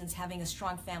health reasons, having a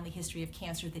strong family history of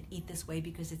cancer, that eat this way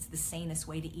because it's the sanest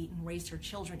way to eat, and raised her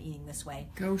children eating this way.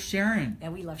 Go Sharon. Yeah,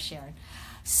 we love Sharon.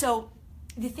 So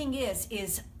the thing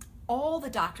is all the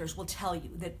doctors will tell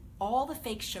you that all the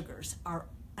fake sugars are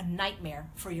a nightmare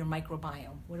for your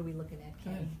microbiome. What are we looking at,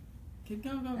 Kenny? Go.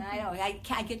 I know.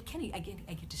 I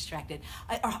get distracted.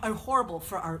 Are horrible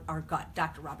for our gut.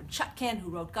 Dr. Robin Chutkan,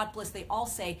 who wrote Gut Bliss, they all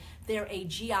say they're a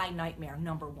GI nightmare,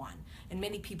 number one. And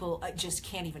many people just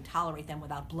can't even tolerate them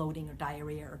without bloating or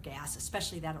diarrhea or gas,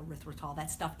 especially that erythritol.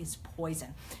 That stuff is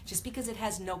poison. Just because it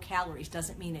has no calories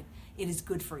doesn't mean it is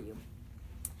good for you.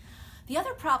 The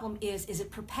other problem is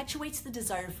it perpetuates the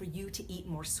desire for you to eat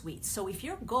more sweets. So if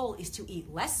your goal is to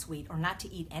eat less sweet or not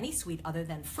to eat any sweet other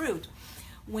than fruit,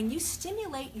 when you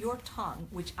stimulate your tongue,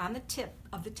 which on the tip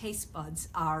of the taste buds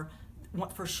are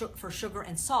for sugar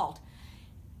and salt,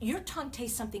 your tongue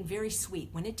tastes something very sweet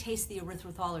when it tastes the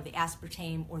erythritol or the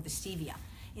aspartame or the stevia.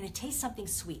 And it tastes something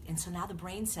sweet. And so now the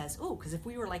brain says, ooh, because if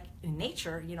we were like in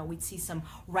nature, we'd see some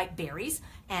ripe berries,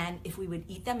 and if we would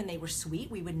eat them and they were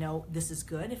sweet, we would know this is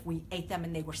good. If we ate them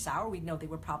and they were sour, we'd know they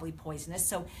were probably poisonous.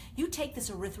 So you take this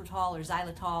erythritol or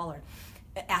xylitol or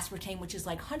aspartame, which is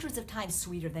like hundreds of times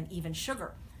sweeter than even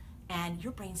sugar, and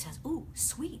your brain says, ooh,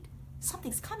 sweet,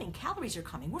 something's coming, calories are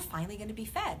coming, we're finally going to be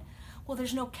fed. Well,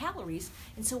 there's no calories,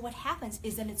 and so what happens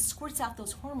is then it squirts out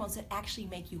those hormones that actually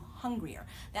make you hungrier.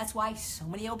 That's why so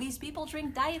many obese people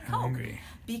drink Diet Coke,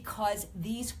 because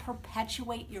these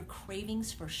perpetuate your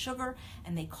cravings for sugar,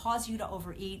 and they cause you to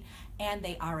overeat, and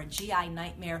they are a GI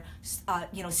nightmare.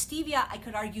 Stevia, I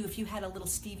could argue if you had a little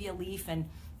stevia leaf and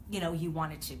you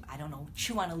wanted to, I don't know,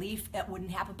 chew on a leaf, that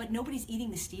wouldn't happen. But nobody's eating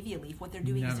the stevia leaf. What they're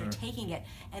doing is they're taking it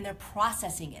and they're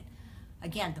processing it.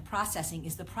 Again, the processing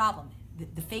is the problem.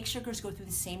 The fake sugars go through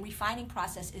the same refining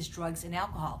process as drugs and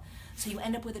alcohol. So you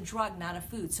end up with a drug, not a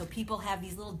food. So people have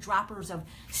these little droppers of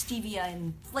stevia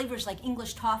and flavors like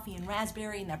English toffee and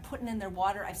raspberry, and they're putting in their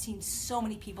water. I've seen so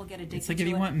many people get addicted to it. It's like if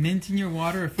you want mint in your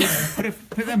water,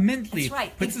 put a mint leaf. That's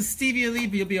right. Put some stevia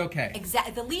leaf, you'll be okay.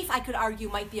 Exactly. The leaf, I could argue,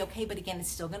 might be okay, but again, it's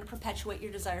still going to perpetuate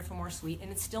your desire for more sweet,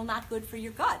 and it's still not good for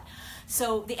your gut.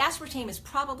 So the aspartame is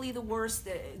probably the worst.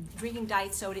 Drinking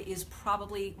diet soda is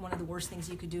probably one of the worst things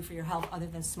you could do for your health other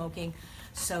than smoking.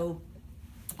 So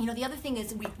the other thing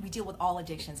is we deal with all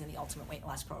addictions in the Ultimate Weight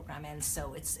Loss Program, and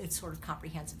so it's sort of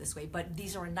comprehensive this way. But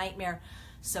these are a nightmare.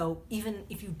 So even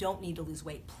if you don't need to lose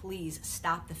weight, please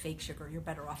stop the fake sugar. You're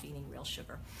better off eating real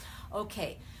sugar.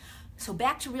 Okay, so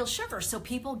back to real sugar. So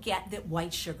people get that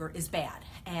white sugar is bad,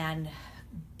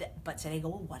 but so they go,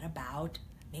 well, what about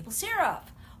maple syrup?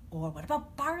 Or what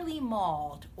about barley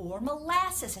malt? Or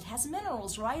molasses? It has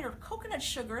minerals, right? Or coconut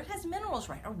sugar? It has minerals,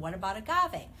 right? Or what about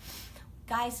agave?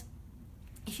 Guys,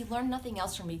 if you learned nothing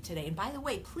else from me today, and by the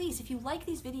way, please, if you like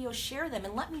these videos, share them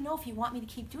and let me know if you want me to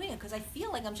keep doing it, because I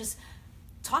feel like I'm just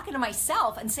talking to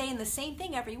myself and saying the same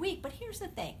thing every week. But here's the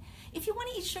thing. If you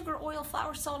want to eat sugar, oil,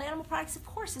 flour, salt, animal products, of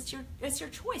course, it's your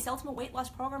choice. Ultimate Weight Loss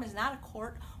Program is not a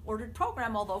court-ordered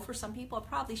program, although for some people it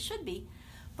probably should be.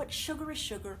 But sugar is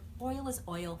sugar, oil is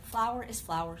oil, flour is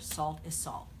flour, salt is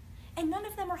salt. And none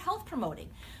of them are health promoting.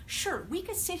 Sure, we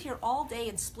could sit here all day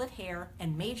and split hair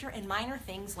and major and minor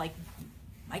things like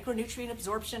micronutrient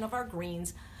absorption of our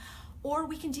greens, or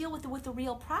we can deal with what the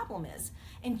real problem is.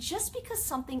 And just because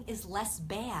something is less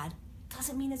bad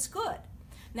doesn't mean it's good.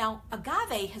 Now,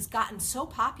 agave has gotten so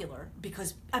popular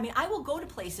because, I will go to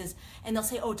places and they'll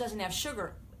say, oh, it doesn't have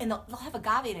sugar, and they'll have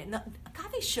agave in it. And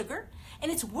agave is sugar,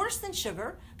 and it's worse than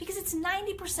sugar because it's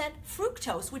 90%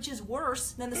 fructose, which is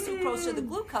worse than the sucrose or the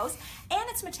glucose, and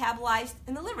it's metabolized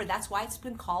in the liver. That's why it's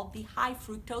been called the high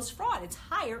fructose fraud. It's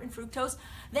higher in fructose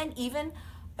than even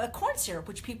corn syrup,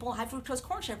 high fructose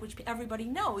corn syrup, which everybody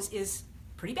knows is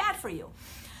pretty bad for you.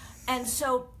 And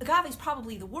so agave is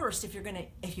probably the worst if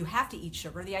you have to eat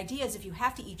sugar. The idea is if you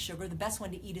have to eat sugar, the best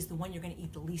one to eat is the one you're going to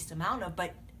eat the least amount of.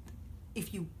 But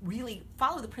if you really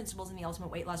follow the principles in the Ultimate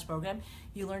Weight Loss Program,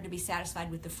 you learn to be satisfied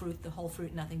with the fruit, the whole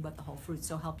fruit, nothing but the whole fruit,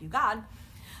 so help you God.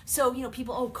 So,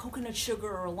 people, coconut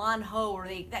sugar or lan ho, or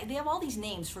they have all these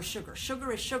names for sugar.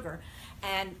 Sugar is sugar.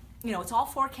 And, it's all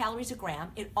 4 calories a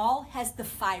gram. It all has the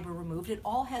fiber removed. It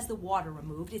all has the water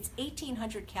removed. It's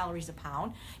 1,800 calories a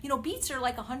pound. Beets are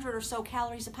like 100 or so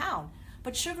calories a pound.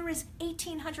 But sugar is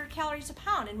 1,800 calories a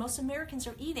pound. And most Americans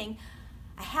are eating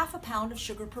a half a pound of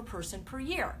sugar per person per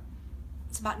year.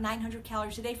 It's about 900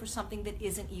 calories a day for something that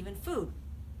isn't even food.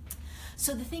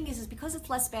 So the thing is because it's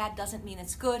less bad doesn't mean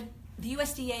it's good. The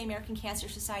USDA, American Cancer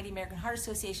Society, American Heart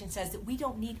Association says that we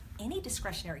don't need any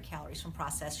discretionary calories from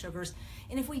processed sugars,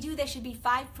 and if we do, they should be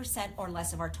 5% or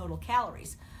less of our total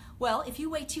calories. Well, if you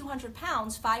weigh 200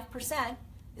 pounds, 5%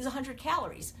 is 100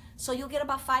 calories. So you'll get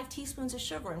about 5 teaspoons of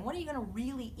sugar, and what are you going to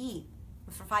really eat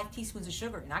for 5 teaspoons of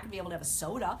sugar? You're not going to be able to have a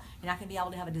soda. You're not going to be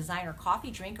able to have a designer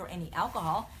coffee drink or any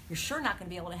alcohol. You're sure not going to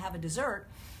be able to have a dessert.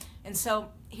 And so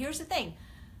here's the thing.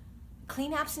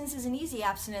 Clean abstinence is an easy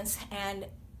abstinence, and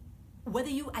whether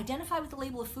you identify with the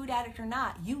label of food addict or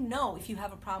not, you know if you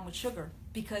have a problem with sugar,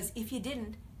 because if you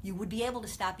didn't, you would be able to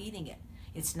stop eating it.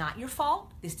 It's not your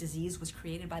fault. This disease was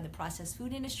created by the processed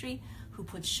food industry, who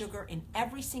puts sugar in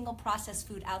every single processed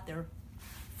food out there,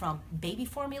 from baby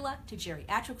formula to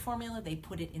geriatric formula. They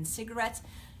put it in cigarettes.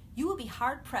 You will be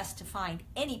hard-pressed to find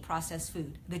any processed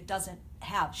food that doesn't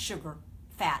have sugar,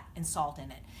 fat, and salt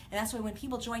in it. And that's why when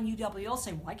people join UWL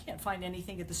say, well, I can't find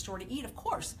anything at the store to eat. Of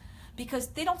course, because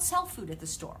they don't sell food at the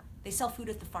store. They sell food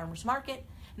at the farmer's market,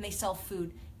 and they sell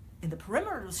food in the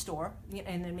perimeter of the store,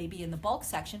 and then maybe in the bulk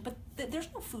section, but there's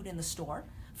no food in the store.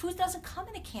 Food doesn't come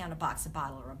in a can, a box, a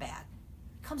bottle, or a bag.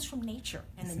 It comes from nature.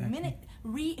 And exactly. The minute,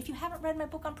 if you haven't read my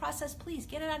book on process, please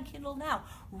get it on Kindle now.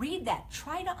 Read that.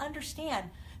 Try to understand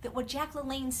that what Jack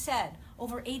LaLanne said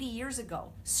over 80 years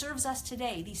ago serves us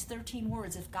today. These 13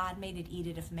 words: if God made it, eat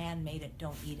it. If man made it,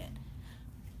 don't eat it.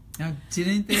 Now,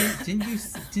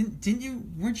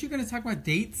 weren't you going to talk about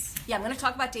dates? Yeah, I'm going to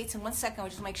talk about dates in 1 second. I'll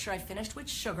just make sure I finished with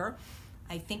sugar.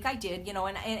 I think I did,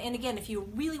 and again, if you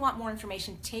really want more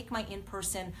information, take my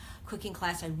in-person cooking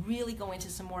class. I really go into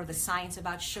some more of the science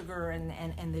about sugar and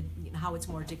the, how it's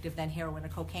more addictive than heroin or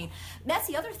cocaine. And that's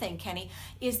the other thing, Kenny,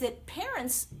 is that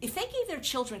parents, if they gave their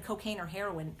children cocaine or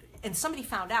heroin and somebody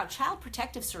found out, Child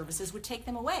Protective Services would take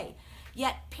them away.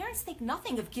 Yet parents think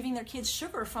nothing of giving their kids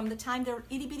sugar from the time they're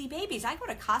itty-bitty babies. I go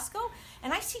to Costco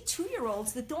and I see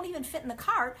 2-year-olds that don't even fit in the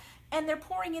cart, and they're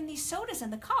pouring in these sodas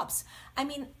in the cups. I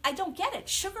mean, I don't get it.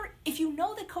 Sugar, if you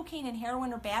know that cocaine and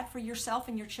heroin are bad for yourself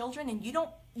and your children and you don't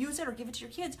use it or give it to your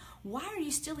kids, why are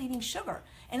you still eating sugar?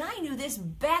 And I knew this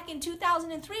back in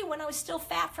 2003 when I was still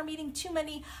fat from eating too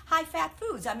many high-fat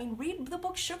foods. I mean, read the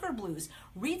book Sugar Blues.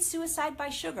 Read Suicide by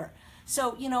Sugar.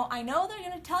 So, I know they're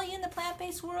going to tell you in the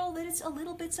plant-based world that it's a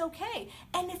little bit's okay.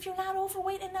 And if you're not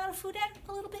overweight and not a food addict,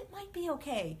 a little bit might be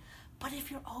okay. But if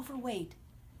you're overweight,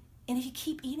 and if you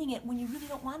keep eating it when you really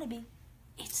don't want to be,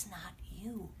 it's not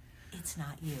you. It's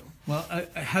not you. Well,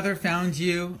 Heather found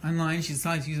you online. She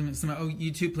saw you in some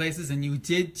YouTube places, and you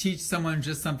did teach someone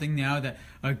just something now that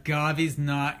agave's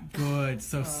not good.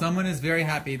 So someone is very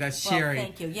happy. That's Sherry. Well,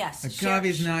 thank you. Yes.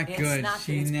 Agave's not good.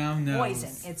 She now knows.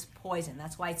 Poison. It's poison.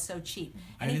 That's why it's so cheap.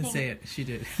 I didn't say it. She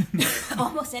did.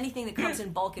 Almost anything that comes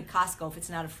in bulk at Costco, if it's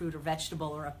not a fruit or vegetable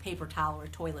or a paper towel or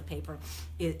toilet paper,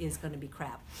 is going to be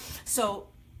crap. So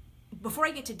before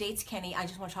I get to dates, Kenny, I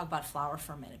just want to talk about flour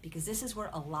for a minute, because this is where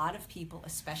a lot of people,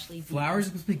 especially flour, is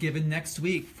supposed to be given next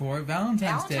week for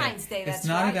Valentine's Day. Valentine's Day, that's It's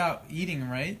not right. about eating,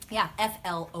 right? Yeah,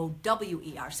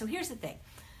 FLOWER. So here's the thing.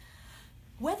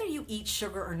 Whether you eat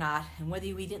sugar or not, and whether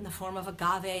you eat it in the form of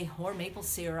agave or maple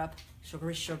syrup,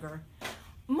 sugar is sugar,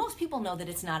 most people know that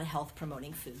it's not a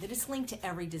health-promoting food, that it's linked to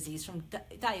every disease, from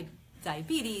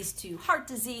diabetes to heart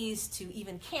disease to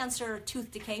even cancer, tooth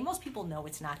decay. Most people know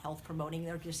it's not health promoting.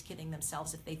 They're just kidding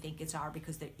themselves if they think it's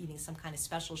because they're eating some kind of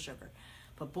special sugar.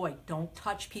 But boy, don't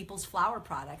touch people's flour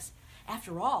products.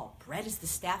 After all, bread is the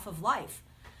staff of life.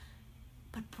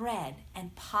 But bread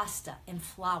and pasta and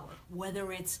flour,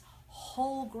 whether it's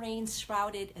whole grain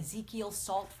sprouted Ezekiel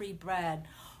salt-free bread,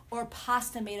 or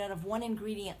pasta made out of one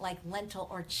ingredient like lentil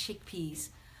or chickpeas,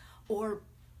 or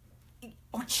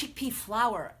chickpea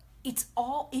flour, it's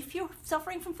all, if you're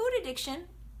suffering from food addiction,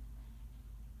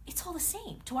 it's all the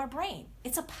same to our brain.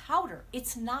 It's a powder.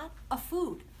 It's not a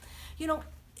food.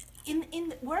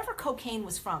 In wherever cocaine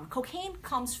was from, cocaine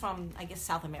comes from, I guess,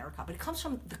 South America, but it comes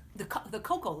from the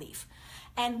cocoa leaf.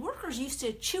 And workers used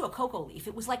to chew a cocoa leaf.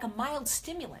 It was like a mild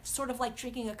stimulant, sort of like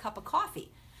drinking a cup of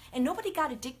coffee. And nobody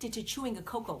got addicted to chewing a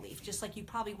cocoa leaf, just like you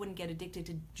probably wouldn't get addicted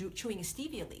to chewing a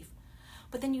stevia leaf.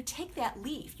 But then you take that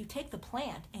leaf, you take the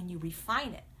plant, and you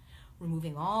refine it,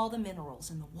 removing all the minerals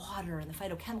and the water and the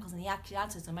phytochemicals and the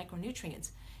antioxidants and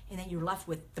micronutrients, and then you're left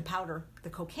with the powder, the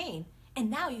cocaine, and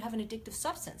now you have an addictive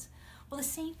substance. Well, the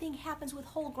same thing happens with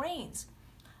whole grains.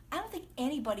 I don't think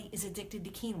anybody is addicted to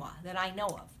quinoa that I know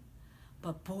of,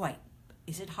 but boy,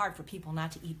 is it hard for people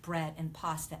not to eat bread and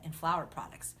pasta and flour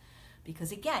products.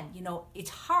 Because again, it's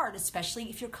hard, especially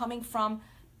if you're coming from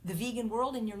the vegan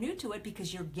world and you're new to it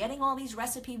because you're getting all these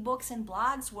recipe books and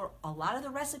blogs where a lot of the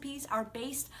recipes are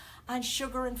based on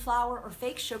sugar and flour or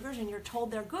fake sugars, and you're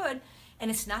told they're good. And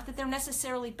it's not that they're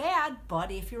necessarily bad,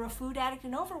 but if you're a food addict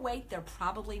and overweight, they're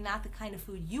probably not the kind of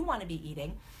food you want to be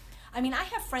eating. I mean, I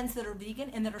have friends that are vegan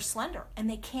and that are slender, and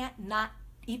they can't not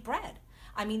eat bread.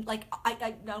 I mean, like,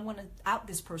 I don't want to out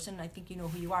this person. I think you know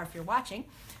who you are if you're watching.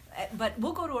 But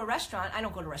we'll go to a restaurant. I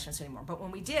don't go to restaurants anymore. But when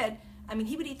we did, I mean,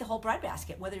 he would eat the whole bread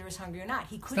basket, whether he was hungry or not.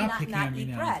 He could not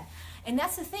eat bread. And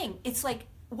that's the thing. It's like,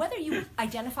 whether you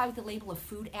identify with the label of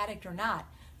food addict or not,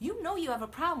 you know you have a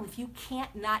problem if you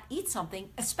can't not eat something,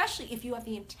 especially if you have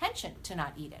the intention to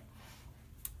not eat it.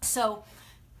 So,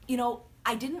 you know,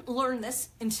 I didn't learn this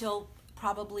until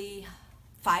probably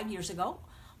 5 years ago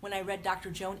when I read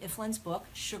Dr. Joan Iflin's book,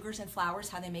 Sugars and Flours,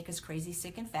 How They Make Us Crazy,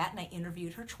 Sick, and Fat, and I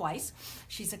interviewed her twice.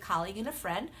 She's a colleague and a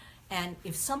friend, and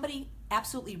if somebody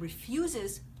absolutely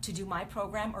refuses to do my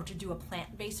program or to do a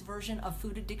plant-based version of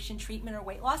food addiction treatment or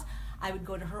weight loss, I would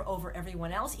go to her over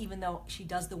everyone else, even though she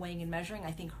does the weighing and measuring.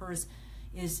 I think hers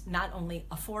is not only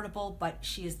affordable, but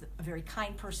she is a very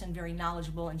kind person, very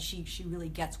knowledgeable, and she really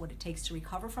gets what it takes to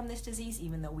recover from this disease,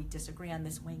 even though we disagree on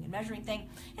this weighing and measuring thing.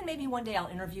 And maybe one day I'll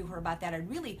interview her about that. I'd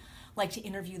really like to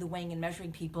interview the weighing and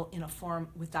measuring people in a forum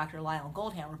with Dr. Lyle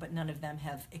Goldhammer, but none of them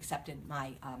have accepted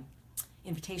my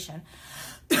invitation.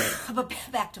 But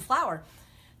back to flour.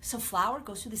 So flour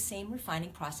goes through the same refining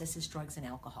process as drugs and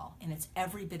alcohol, and it's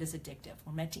every bit as addictive.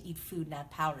 We're meant to eat food, not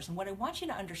powders. And what I want you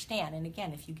to understand, and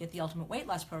again, if you get the Ultimate Weight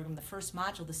Loss Program, the first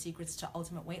module, The Secrets to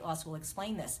Ultimate Weight Loss, will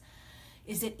explain this,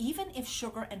 is that even if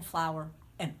sugar and flour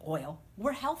and oil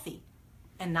were healthy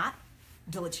and not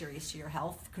deleterious to your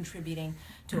health, contributing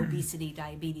to obesity,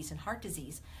 diabetes, and heart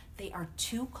disease, they are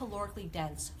too calorically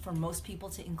dense for most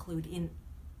people to include in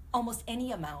almost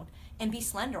any amount and be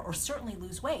slender or certainly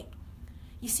lose weight.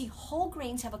 You see, whole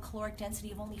grains have a caloric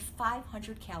density of only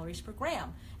 500 calories per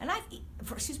gram. And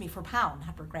per pound,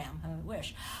 not per gram, I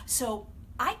wish. So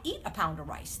I eat a pound of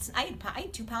rice. I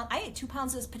ate 2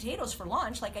 pounds of potatoes for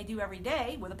lunch, like I do every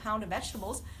day, with a pound of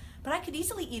vegetables. But I could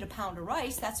easily eat a pound of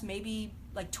rice. That's maybe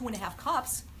like 2.5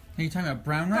 cups. Are you talking about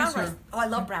brown rice? Brown rice. Oh, I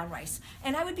love brown rice.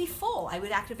 And I would be full. I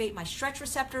would activate my stretch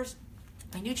receptors,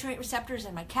 my nutrient receptors,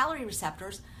 and my calorie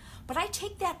receptors. But I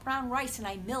take that brown rice and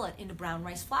I mill it into brown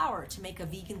rice flour to make a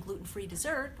vegan gluten-free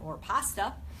dessert or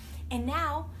pasta. And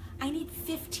now I need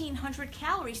 1,500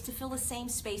 calories to fill the same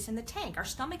space in the tank. Our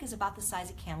stomach is about the size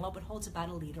of cantaloupe. It holds about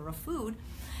a liter of food.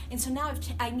 And so now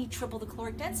I need triple the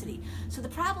caloric density. So the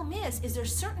problem is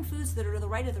there's certain foods that are to the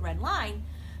right of the red line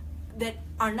that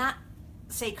are not,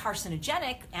 say,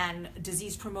 carcinogenic and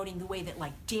disease promoting the way that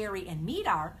like dairy and meat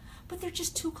are, but they're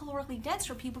just too calorically dense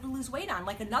for people to lose weight on.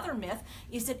 Like another myth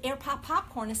is that air pop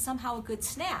popcorn is somehow a good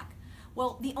snack.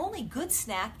 Well, the only good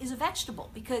snack is a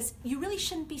vegetable, because you really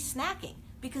shouldn't be snacking,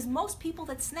 because most people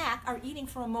that snack are eating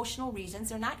for emotional reasons.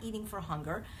 They're not eating for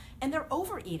hunger, and they're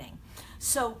overeating.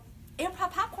 So air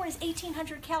pop popcorn is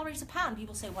 1,800 calories a pound.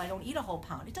 People say, well, I don't eat a whole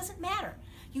pound. It doesn't matter.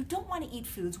 You don't want to eat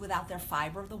foods without their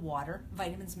fiber, the water,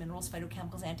 vitamins, minerals,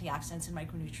 phytochemicals, antioxidants, and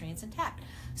micronutrients intact.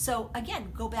 So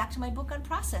again, go back to my book on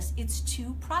process. It's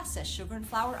to process. Sugar and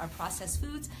flour are processed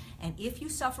foods, and if you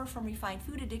suffer from refined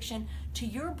food addiction, to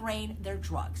your brain, they're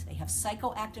drugs. They have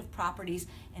psychoactive properties,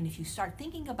 and if you start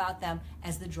thinking about them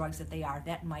as the drugs that they are,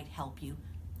 that might help you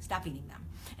stop eating them.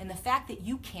 And the fact that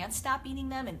you can't stop eating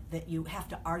them and that you have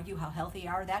to argue how healthy you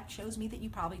are, that shows me that you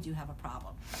probably do have a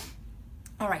problem.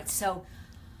 All right, so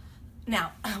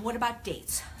now, what about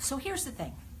dates? So here's the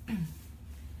thing.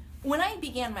 When I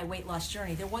began my weight loss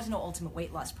journey, there was no Ultimate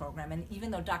Weight Loss Program, and even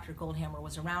though Dr. Goldhammer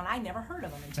was around, I never heard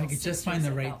of him until 6 years ago. I could just find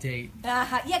the right date.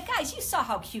 Yeah, guys, you saw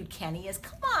how cute Kenny is.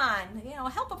 Come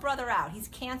on, help a brother out. He's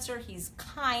cancer, he's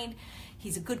kind,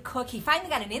 he's a good cook. He finally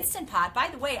got an Instant Pot. By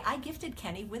the way, I gifted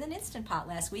Kenny with an Instant Pot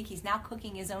last week. He's now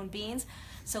cooking his own beans.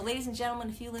 So ladies and gentlemen,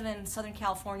 if you live in Southern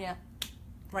California,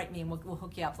 write me and we'll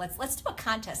hook you up. Let's do a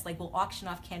contest. Like, we'll auction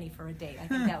off Kenny for a date. I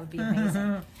think that would be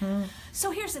amazing. So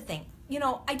here's the thing.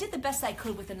 I did the best I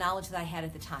could with the knowledge that I had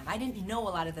at the time. I didn't know a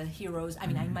lot of the heroes. I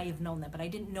mean, I might have known them, but I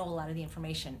didn't know a lot of the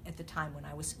information at the time when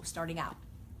I was starting out.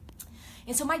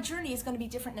 And so my journey is going to be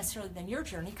different necessarily than your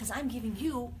journey, because I'm giving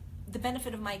you the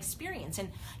benefit of my experience.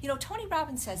 And, Tony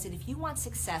Robbins says that if you want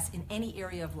success in any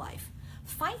area of life,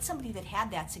 find somebody that had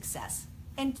that success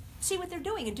and see what they're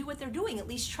doing and do what they're doing. At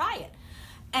least try it.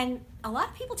 And a lot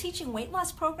of people teaching weight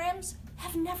loss programs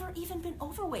have never even been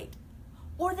overweight,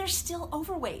 or they're still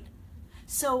overweight.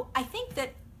 So I think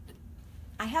that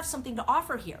I have something to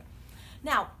offer here.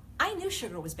 Now, I knew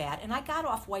sugar was bad, and I got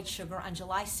off white sugar on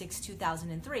July 6,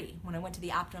 2003, when I went to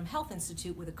the Optimum Health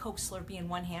Institute with a Coke Slurpee in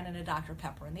one hand and a Dr.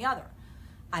 Pepper in the other.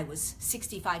 I was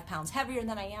 65 pounds heavier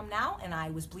than I am now, and I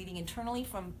was bleeding internally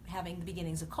from having the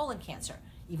beginnings of colon cancer.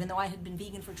 Even though I had been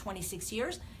vegan for 26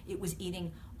 years, it was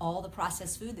eating all the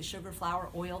processed food, the sugar, flour,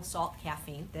 oil, salt,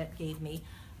 caffeine, that gave me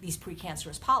these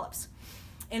precancerous polyps.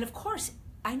 And of course,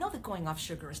 I know that going off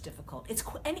sugar is difficult.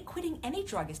 Quitting any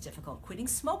drug is difficult. Quitting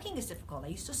smoking is difficult. I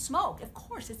used to smoke. Of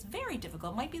course, it's very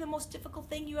difficult. It might be the most difficult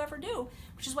thing you ever do,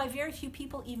 which is why very few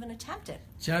people even attempt it.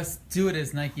 Just do it,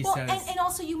 as Nike says. And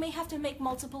also you may have to make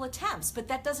multiple attempts, but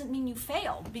that doesn't mean you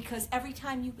failed, because every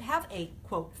time you have a,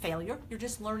 quote, failure, you're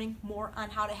just learning more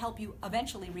on how to help you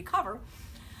eventually recover.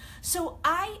 So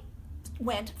I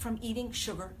went from eating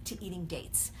sugar to eating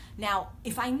dates. Now,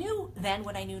 if I knew then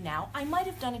what I knew now, I might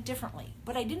have done it differently,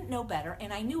 but I didn't know better,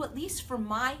 and I knew, at least for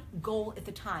my goal at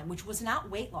the time, which was not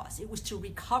weight loss, it was to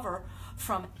recover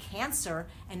from cancer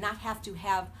and not have to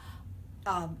have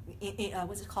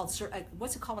what's it called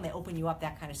when they open you up,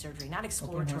 that kind of surgery? Not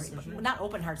exploratory, not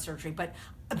open heart surgery, but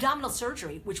abdominal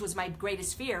surgery, which was my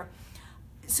greatest fear.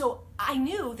 So I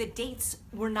knew that dates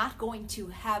were not going to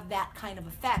have that kind of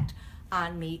effect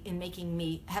on me in making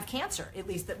me have cancer. At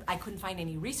least that I couldn't find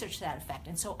any research to that effect.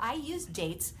 And so I used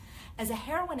dates as a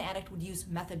heroin addict would use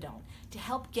methadone to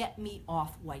help get me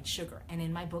off white sugar. And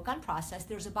in my book on process,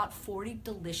 there's about 40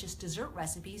 delicious dessert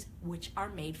recipes which are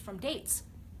made from dates.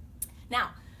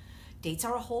 Now, dates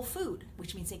are a whole food,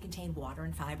 which means they contain water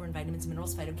and fiber and vitamins,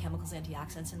 minerals, phytochemicals,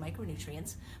 antioxidants, and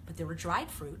micronutrients, but they're a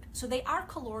dried fruit, so they are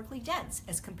calorically dense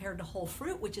as compared to whole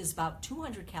fruit, which is about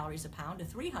 200 calories a pound to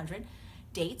 300.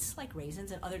 Dates, like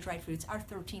raisins and other dried fruits, are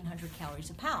 1,300 calories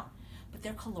a pound, but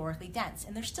they're calorically dense,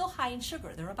 and they're still high in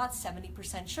sugar. They're about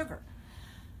 70% sugar.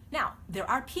 Now, there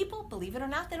are people, believe it or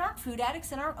not, that aren't food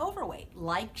addicts and aren't overweight,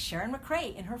 like Sharon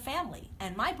McRae and her family,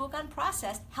 and my book on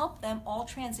process helped them all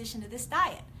transition to this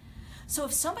diet. So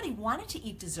if somebody wanted to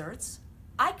eat desserts,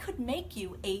 I could make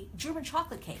you a German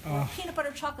chocolate cake or a peanut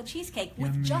butter chocolate cheesecake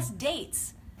with just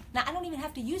dates. Now, I don't even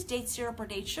have to use date syrup or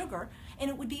date sugar, and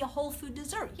it would be a whole food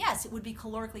dessert. Yes, it would be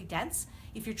calorically dense.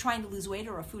 If you're trying to lose weight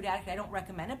or a food addict, I don't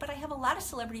recommend it, but I have a lot of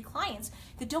celebrity clients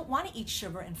that don't want to eat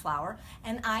sugar and flour,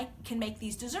 and I can make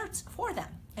these desserts for them,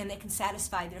 and they can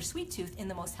satisfy their sweet tooth in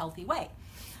the most healthy way.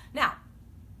 Now,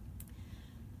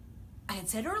 I had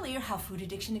said earlier how food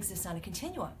addiction exists on a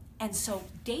continuum, and so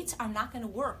dates are not going to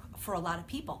work for a lot of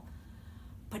people.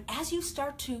 But as you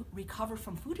start to recover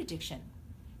from food addiction,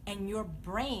 and your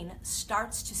brain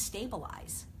starts to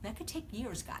stabilize. That could take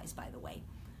years, guys, by the way.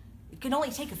 It can only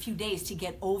take a few days to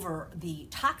get over the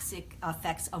toxic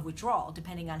effects of withdrawal,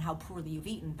 depending on how poorly you've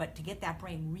eaten. But to get that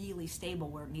brain really stable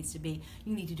where it needs to be,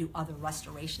 you need to do other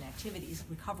restoration activities,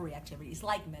 recovery activities,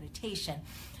 like meditation,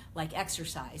 like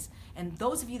exercise. And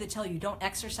those of you that tell you don't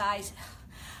exercise,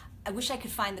 I wish I could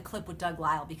find the clip with Doug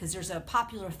Lisle, because there's a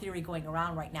popular theory going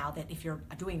around right now that if you're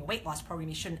doing a weight loss program,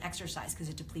 you shouldn't exercise because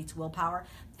it depletes willpower.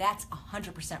 That's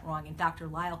 100% wrong, and Dr.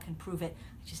 Lisle can prove it.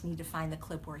 I just need to find the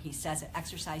clip where he says that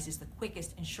exercise is the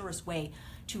quickest and surest way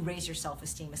to raise your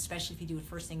self-esteem, especially if you do it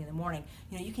first thing in the morning.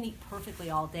 You know, you can eat perfectly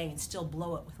all day and still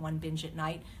blow it with one binge at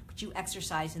night, but you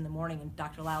exercise in the morning, and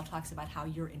Dr. Lisle talks about how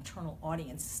your internal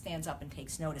audience stands up and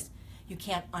takes notice. You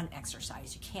can't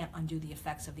un-exercise. You can't undo the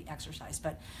effects of the exercise.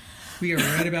 But we are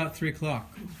right about 3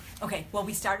 o'clock. Okay, well,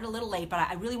 we started a little late, but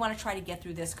I really want to try to get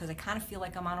through this because I kind of feel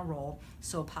like I'm on a roll.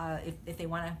 So if they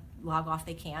want to log off,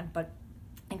 they can.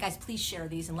 And guys, please share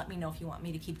these and let me know if you want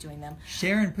me to keep doing them.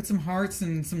 Share and put some hearts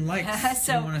and some likes.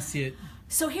 So, I want to see it.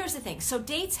 So here's the thing. So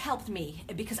dates helped me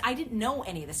because I didn't know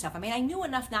any of this stuff. I mean, I knew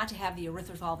enough not to have the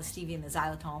erythritol, the stevia, and the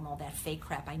xylitol and all that fake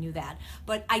crap. I knew that.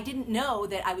 But I didn't know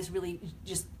that I was really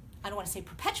just, I don't want to say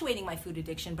perpetuating my food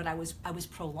addiction, but I was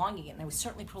prolonging it, and I was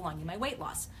certainly prolonging my weight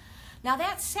loss. Now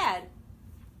that said,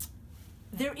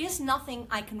 there is nothing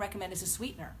I can recommend as a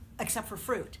sweetener except for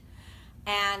fruit.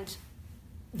 And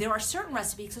there are certain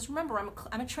recipes, because remember,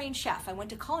 I'm a trained chef. I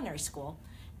went to culinary school,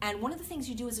 and one of the things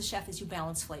you do as a chef is you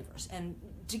balance flavors. And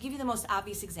to give you the most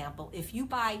obvious example, if you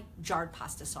buy jarred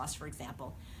pasta sauce, for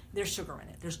example, there's sugar in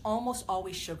it. There's almost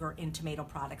always sugar in tomato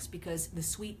products because the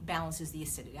sweet balances the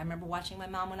acidity. I remember watching my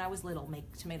mom when I was little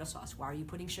make tomato sauce. Why are you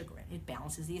putting sugar in? It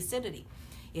balances the acidity.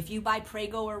 If you buy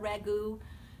Prego or Ragu,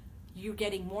 you're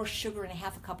getting more sugar in a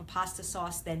half a cup of pasta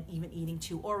sauce than even eating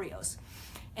 2 Oreos.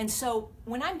 And so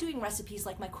when I'm doing recipes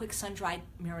like my quick sun-dried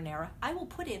marinara, I will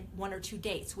put in 1 or 2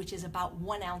 dates, which is about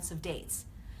 1 ounce of dates.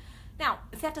 Now,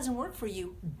 if that doesn't work for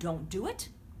you, don't do it.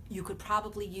 You could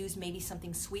probably use maybe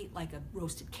something sweet like a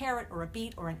roasted carrot or a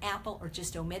beet or an apple, or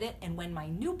just omit it. And when my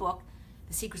new book,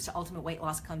 The Secrets to Ultimate Weight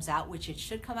Loss, comes out, which it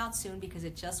should come out soon because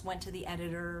it just went to the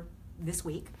editor this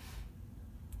week,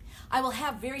 I will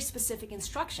have very specific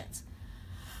instructions.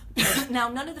 Now,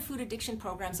 none of the food addiction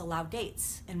programs allow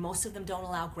dates, and most of them don't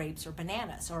allow grapes or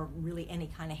bananas or really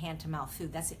any kind of hand-to-mouth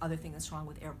food. That's the other thing that's wrong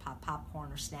with air pop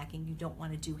popcorn or snacking. You don't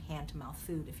want to do hand-to-mouth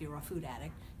food if you're a food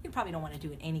addict. You probably don't want to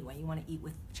do it anyway. You want to eat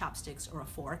with chopsticks or a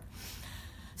fork.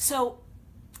 So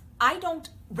I don't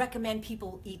recommend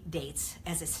people eat dates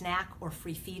as a snack or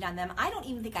free feed on them. I don't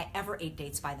even think I ever ate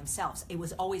dates by themselves. It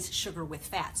was always sugar with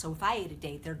fat. So if I ate a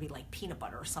date, there'd be like peanut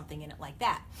butter or something in it like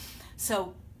that.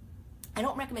 So I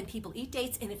don't recommend people eat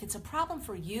dates, and if it's a problem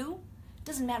for you, it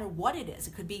doesn't matter what it is.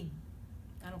 It could be,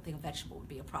 I don't think a vegetable would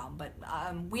be a problem, but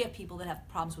we have people that have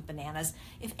problems with bananas.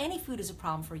 If any food is a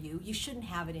problem for you, you shouldn't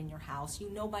have it in your house. You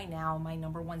know by now, my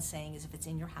number one saying is if it's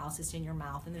in your house, it's in your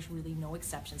mouth, and there's really no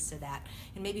exceptions to that.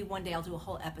 And maybe one day I'll do a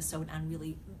whole episode on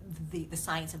really the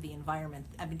science of the environment.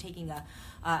 I've been taking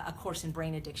a course in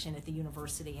brain addiction at the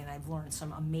university, and I've learned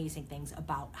some amazing things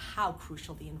about how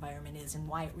crucial the environment is and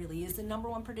why it really is the number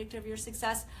one predictor of your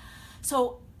success.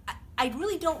 So I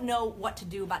really don't know what to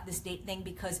do about this date thing,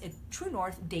 because at True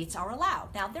North, dates are allowed.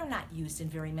 Now, they're not used in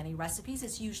very many recipes.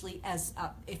 It's usually as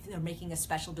if they're making a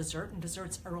special dessert, and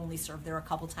desserts are only served there a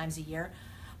couple times a year.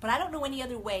 But I don't know any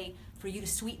other way for you to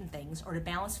sweeten things or to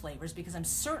balance flavors, because I'm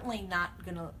certainly not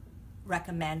going to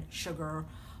recommend sugar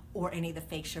or any of the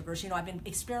fake sugars. You know, I've been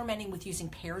experimenting with using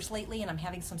pears lately, and I'm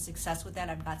having some success with that.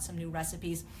 I've got some new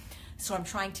recipes. So I'm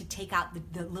trying to take out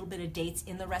the little bit of dates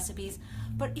in the recipes.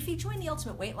 But if you join the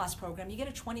Ultimate Weight Loss Program, you get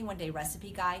a 21-day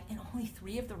recipe guide, and only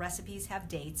 3 of the recipes have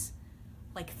dates,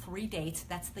 like 3 dates.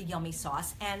 That's the yummy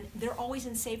sauce, and they're always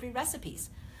in savory recipes.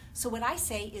 So what I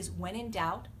say is, when in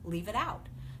doubt, leave it out.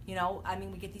 You know, I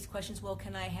mean, we get these questions, well,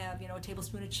 can I have, a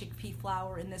tablespoon of chickpea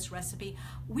flour in this recipe?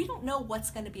 We don't know what's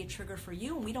going to be a trigger for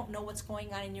you, and we don't know what's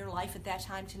going on in your life at that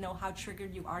time to know how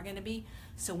triggered you are going to be.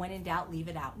 So when in doubt, leave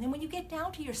it out. And then when you get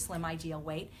down to your slim ideal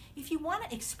weight, if you want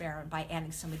to experiment by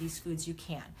adding some of these foods, you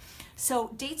can.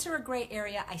 So dates are a gray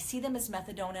area. I see them as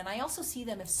methadone, and I also see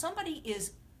them if somebody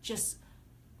is just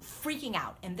freaking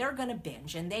out and they're going to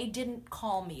binge and they didn't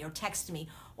call me or text me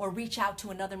or reach out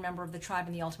to another member of the tribe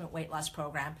in the Ultimate Weight Loss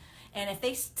Program. And if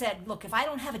they said, look, if I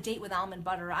don't have a date with almond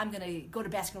butter, I'm going to go to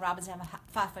Baskin Robbins and have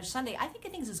a hot fudge sundae, I think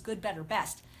of things as good, better,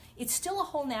 best. It's still a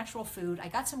whole natural food. I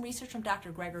got some research from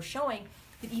Dr. Greger showing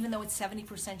that even though it's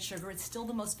 70% sugar, it's still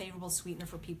the most favorable sweetener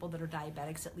for people that are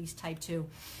diabetics, at least type 2.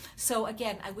 So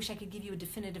again, I wish I could give you a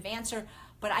definitive answer,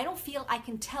 but I don't feel I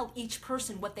can tell each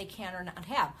person what they can or not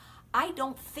have. I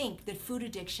don't think that food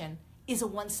addiction is a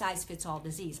one-size-fits-all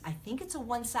disease. I think it's a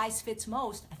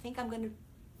one-size-fits-most. I think I'm going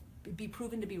to be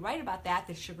proven to be right about that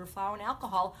sugar, flour, and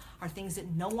alcohol are things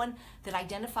that no one that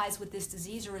identifies with this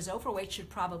disease or is overweight should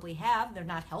probably have. They're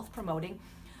not health promoting.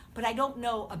 But I don't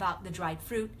know about the dried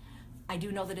fruit. I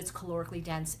do know that it's calorically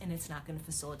dense and it's not going to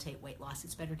facilitate weight loss.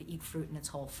 It's better to eat fruit in its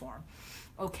whole form.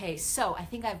 Okay, so I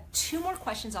think I have 2 more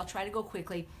questions. I'll try to go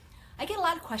quickly. I get a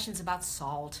lot of questions about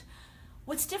salt.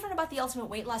 What's different about the Ultimate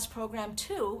Weight Loss Program,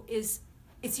 too, is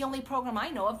it's the only program I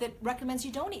know of that recommends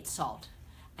you don't eat salt.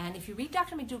 And if you read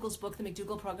Dr. McDougall's book, The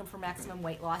McDougall Program for Maximum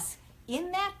Weight Loss,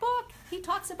 in that book, he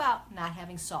talks about not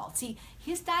having salt. See,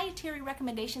 his dietary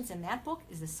recommendations in that book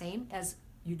is the same as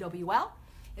UWL,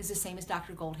 is the same as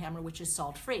Dr. Goldhammer, which is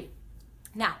salt-free.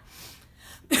 Now,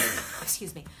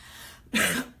 excuse me.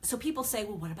 So people say,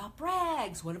 well, what about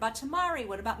Bragg's? What about tamari?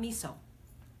 What about miso?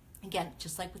 Again,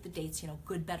 just like with the dates,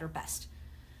 good, better, best.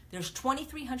 There's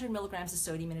 2,300 milligrams of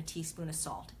sodium in a teaspoon of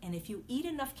salt. And if you eat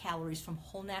enough calories from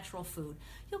whole natural food,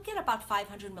 you'll get about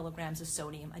 500 milligrams of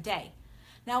sodium a day.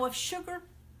 Now, if sugar,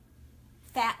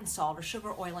 fat, and salt, or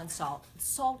sugar, oil, and salt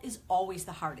is always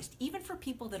the hardest. Even for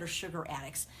people that are sugar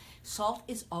addicts, salt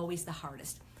is always the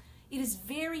hardest. It is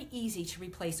very easy to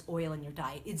replace oil in your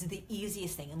diet. It's the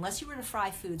easiest thing. Unless you were to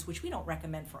fry foods, which we don't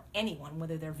recommend for anyone,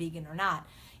 whether they're vegan or not,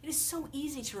 it is so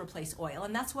easy to replace oil.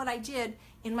 And that's what I did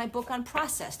in my book on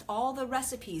processed. All the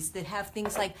recipes that have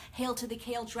things like Hail to the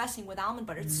Kale dressing with almond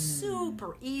butter. It's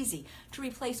super easy to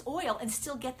replace oil and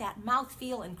still get that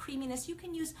mouthfeel and creaminess. You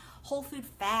can use whole food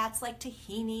fats like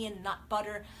tahini and nut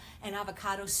butter and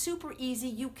avocado. Super easy.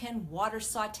 You can water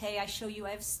saute. I show you,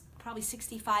 I have probably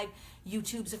 65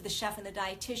 YouTubes of the chef and the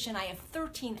dietitian. I have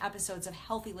 13 episodes of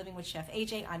Healthy Living with Chef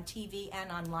AJ on TV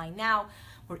and online now,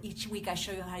 where each week I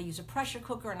show you how to use a pressure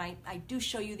cooker, and I do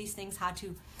show you these things, how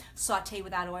to saute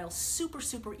without oil. Super,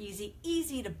 super easy.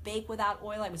 Easy to bake without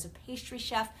oil. I was a pastry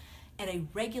chef at a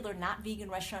regular, not vegan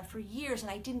restaurant for years,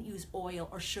 and I didn't use oil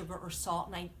or sugar or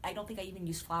salt, and I don't think I even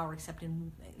used flour except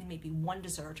in maybe one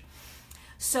dessert.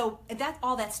 So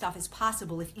all that stuff is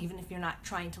possible even if you're not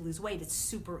trying to lose weight. It's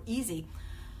super easy.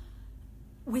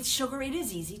 With sugar, it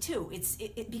is easy too. It's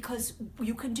because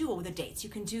you can do all the dates. You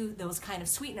can do those kind of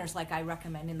sweeteners like I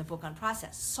recommend in the book on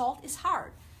process. Salt is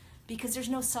hard because there's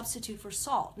no substitute for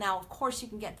salt. Now, of course, you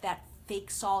can get that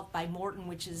fake salt by Morton,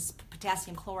 which is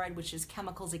potassium chloride, which is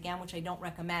chemicals again, which I don't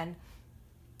recommend.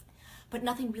 But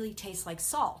nothing really tastes like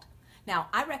salt. Now,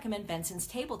 I recommend Benson's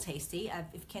Table Tasty.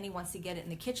 If Kenny wants to get it in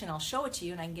the kitchen, I'll show it to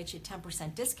you and I can get you a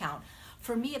 10% discount.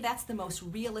 For me, that's the most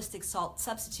realistic salt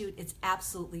substitute. It's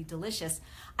absolutely delicious.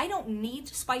 I don't need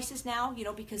spices now,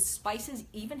 because spices,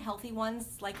 even healthy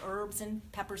ones like herbs and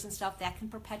peppers and stuff, that can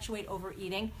perpetuate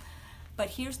overeating. But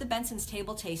here's the Benson's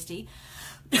Table Tasty.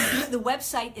 The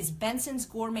website is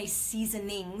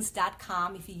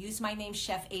bensonsgourmetseasonings.com. If you use my name,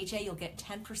 Chef AJ, you'll get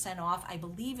 10% off. I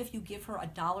believe if you give her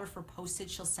 $1 for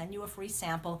postage, she'll send you a free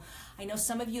sample. I know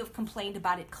some of you have complained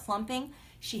about it clumping.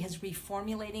 She has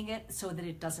reformulating it so that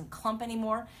it doesn't clump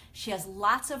anymore. She has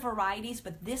lots of varieties,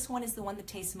 but this one is the one that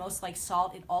tastes most like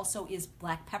salt. It also is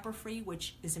black pepper free,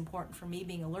 which is important for me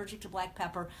being allergic to black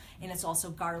pepper, and it's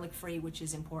also garlic free, which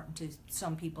is important to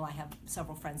some people. I have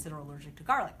several friends that are allergic to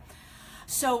garlic.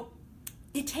 So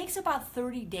it takes about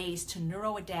 30 days to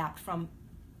neuroadapt from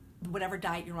whatever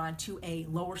diet you're on to a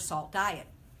lower salt diet.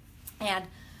 And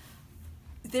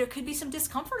there could be some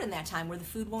discomfort in that time where the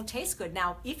food won't taste good.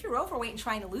 Now, if you're overweight and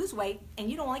trying to lose weight and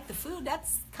you don't like the food,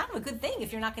 that's kind of a good thing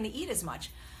if you're not going to eat as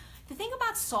much. The thing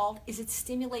about salt is it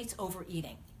stimulates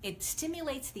overeating. It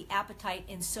stimulates the appetite,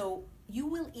 and so you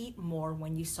will eat more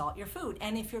when you salt your food.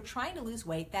 And if you're trying to lose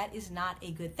weight, that is not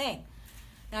a good thing.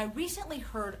 Now, I recently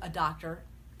heard a doctor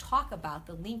talk about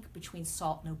the link between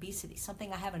salt and obesity,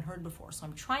 something I haven't heard before. So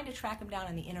I'm trying to track him down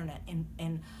on the internet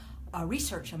and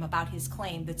research him about his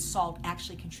claim that salt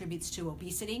actually contributes to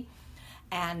obesity.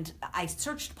 And I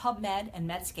searched PubMed and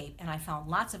Medscape, and I found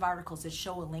lots of articles that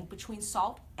show a link between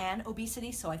salt and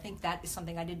obesity. So I think that is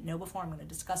something I didn't know before. I'm going to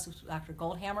discuss with Dr.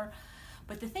 Goldhammer.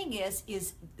 But the thing is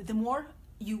the more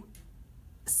you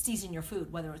season your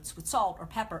food, whether it's with salt or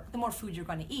pepper, the more food you're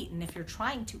going to eat. And if you're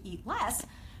trying to eat less,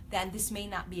 then this may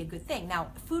not be a good thing.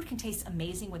 Now, food can taste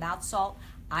amazing without salt.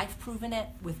 I've proven it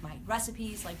with my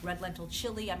recipes like red lentil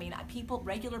chili. I mean,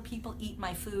 regular people eat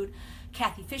my food.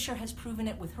 Kathy Fisher has proven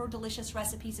it with her delicious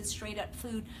recipes. It's straight up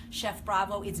food. Chef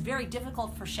Bravo. It's very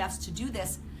difficult for chefs to do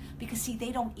this because, see,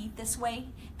 they don't eat this way.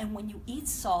 And when you eat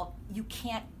salt, you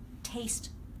can't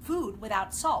taste food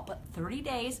without salt. But 30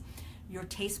 days, your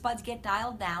taste buds get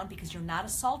dialed down because you're not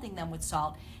assaulting them with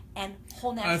salt. And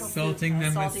whole natural assaulting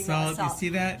them with salt. You see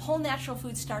that? Whole natural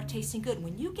foods start tasting good.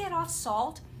 When you get off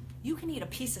salt, you can eat a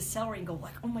piece of celery and go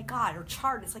like, oh my God, or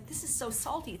chard. It's like, this is so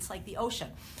salty. It's like the ocean.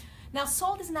 Now,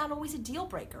 salt is not always a deal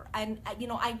breaker. And,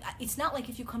 it's not like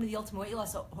if you come to the Ultimate Weight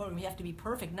Loss program, you have to be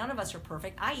perfect. None of us are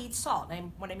perfect. I eat salt.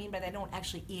 And what I mean by that, I don't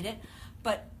actually eat it.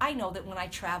 But I know that when I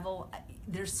travel,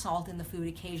 there's salt in the food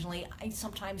occasionally. I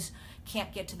sometimes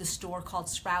can't get to the store called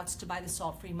Sprouts to buy the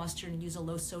salt-free mustard and use a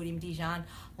low-sodium Dijon.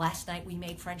 Last night we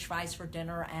made French fries for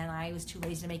dinner, and I was too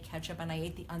lazy to make ketchup, and I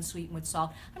ate the unsweetened with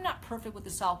salt. I'm not perfect with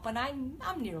the salt, but I'm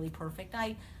nearly perfect.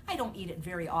 I don't eat it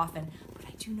very often, but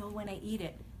I do know when I eat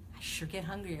it, I sure get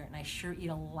hungrier, and I sure eat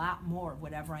a lot more of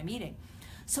whatever I'm eating.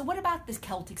 So what about this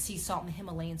Celtic sea salt and the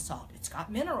Himalayan salt? It's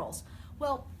got minerals.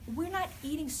 Well, we're not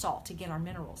eating salt to get our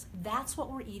minerals. That's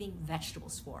what we're eating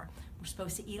vegetables for. We're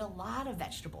supposed to eat a lot of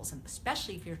vegetables, and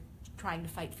especially if you're trying to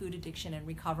fight food addiction and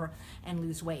recover and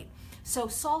lose weight. So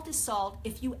salt is salt.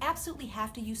 If you absolutely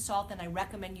have to use salt, then I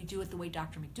recommend you do it the way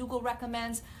Dr. McDougall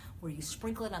recommends, where you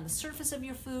sprinkle it on the surface of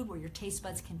your food, where your taste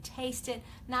buds can taste it,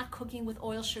 not cooking with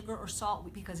oil, sugar, or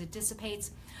salt because it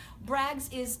dissipates. Bragg's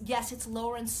is, yes, it's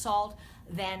lower in salt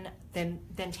than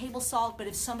table salt, but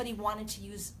if somebody wanted to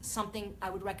use something, I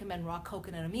would recommend raw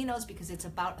coconut aminos because it's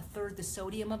about a third the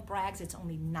sodium of Bragg's. It's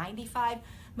only 95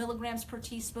 milligrams per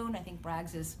teaspoon. I think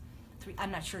Bragg's is,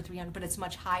 I'm not sure 300, but it's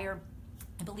much higher.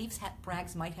 I believe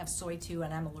Bragg's might have soy too,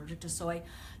 and I'm allergic to soy.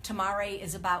 Tamari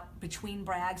is about between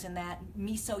Bragg's and that.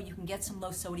 Miso, you can get some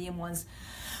low sodium ones.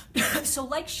 So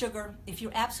like sugar, if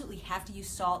you absolutely have to use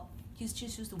salt, just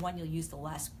use the one you'll use the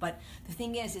less. But the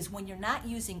thing is when you're not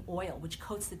using oil, which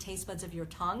coats the taste buds of your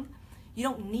tongue, you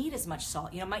don't need as much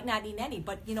salt. Might not need any,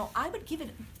 but I would give it,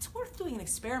 it's worth doing an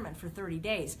experiment for 30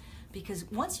 days because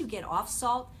once you get off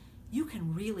salt, you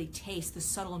can really taste the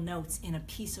subtle notes in a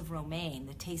piece of romaine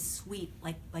that tastes sweet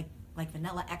like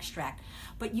vanilla extract.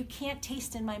 But you can't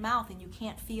taste in my mouth and you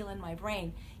can't feel in my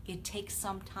brain. It takes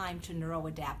some time to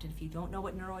neuroadapt. And if you don't know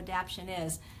what neuroadaptation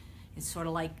is, it's sort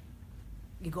of like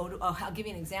you go to, I'll give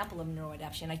you an example of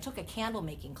neuroadaptation. I took a candle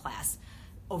making class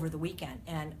over the weekend,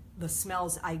 and the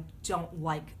smells, I don't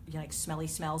like, you know, like smelly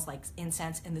smells like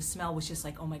incense, and the smell was just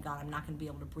like, oh my God, I'm not going to be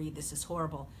able to breathe. This is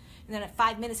horrible. And then at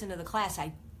 5 minutes into the class,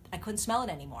 I couldn't smell it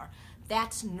anymore.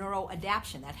 That's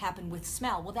neuroadaptation. That happened with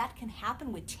smell. Well, that can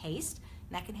happen with taste,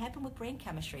 and that can happen with brain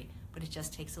chemistry, but it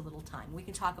just takes a little time. We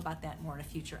can talk about that more in a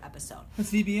future episode.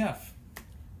 What's VBF?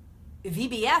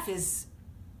 VBF is,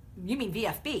 you mean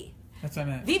VFB. That's what I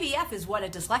meant. VBF is what a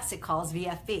dyslexic calls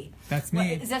VFB. That's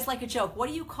me. That's like a joke. What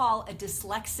do you call a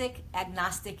dyslexic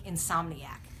agnostic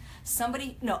insomniac?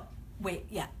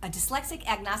 A dyslexic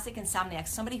agnostic insomniac,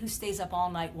 somebody who stays up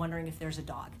all night wondering if there's a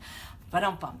dog.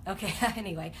 Ba-dum-bum. Okay,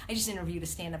 anyway, I just interviewed a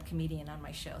stand-up comedian on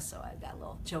my show, so I've got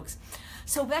little jokes.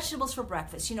 So vegetables for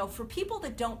breakfast. You know, for people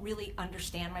that don't really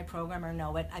understand my program or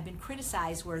know it, I've been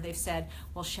criticized where they've said,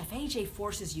 well, Chef AJ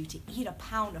forces you to eat a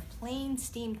pound of plain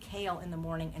steamed kale in the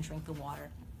morning and drink the water.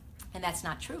 And that's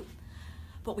not true.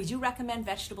 But we do recommend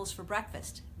vegetables for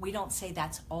breakfast. We don't say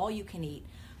that's all you can eat,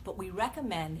 but we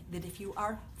recommend that if you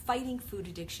are fighting food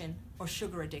addiction or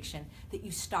sugar addiction, that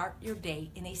you start your day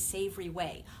in a savory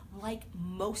way, like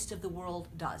most of the world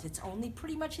does. It's only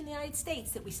pretty much in the United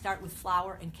States that we start with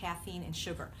flour and caffeine and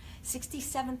sugar.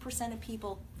 67% of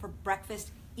people for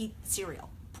breakfast eat cereal.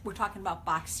 We're talking about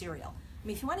boxed cereal. I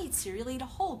mean, if you want to eat cereal, eat a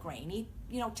whole grain. Eat,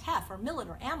 teff or millet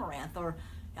or amaranth or,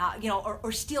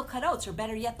 or steel cut oats, or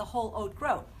better yet, the whole oat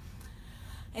groat.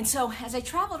 And so as I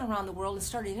traveled around the world and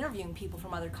started interviewing people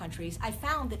from other countries, I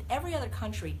found that every other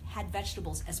country had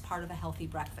vegetables as part of a healthy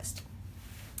breakfast.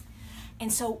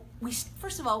 And so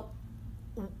first of all,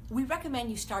 we recommend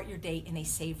you start your day in a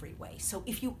savory way. So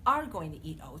if you are going to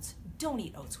eat oats, don't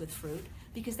eat oats with fruit,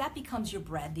 because that becomes your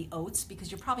bread, the oats,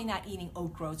 because you're probably not eating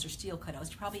oat groats or steel cut oats.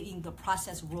 You're probably eating the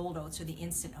processed rolled oats or the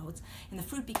instant oats, and the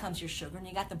fruit becomes your sugar, and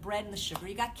you got the bread and the sugar,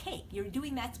 you got cake. You're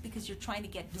doing that because you're trying to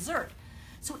get dessert.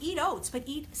 So eat oats, but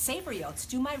eat savory oats.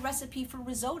 Do my recipe for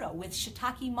risotto with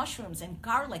shiitake mushrooms and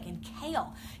garlic and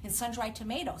kale and sun-dried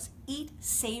tomatoes. Eat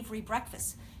savory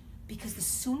breakfast, because the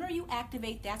sooner you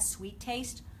activate that sweet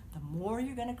taste, the more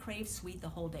you're going to crave sweet the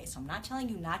whole day. So I'm not telling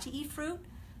you not to eat fruit.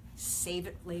 Save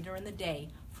it later in the day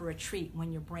for a treat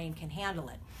when your brain can handle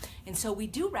it. And so we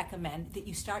do recommend that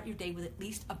you start your day with at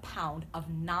least a pound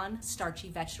of non-starchy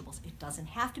vegetables. It doesn't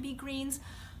have to be greens,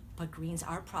 but greens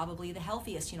are probably the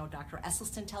healthiest. Dr.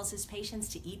 Esselstyn tells his patients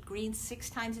to eat greens 6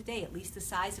 times a day, at least the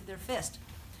size of their fist.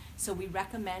 So we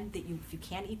recommend that if you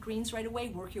can't eat greens right away,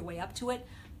 work your way up to it.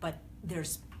 But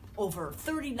there's over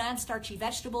 30 non-starchy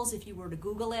vegetables if you were to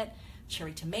Google it.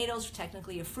 Cherry tomatoes are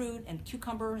technically a fruit, and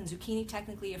cucumber and zucchini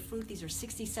technically a fruit. These are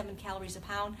 67 calories a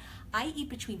pound. I eat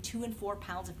between 2 and 4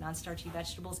 pounds of non-starchy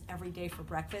vegetables every day for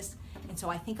breakfast, and so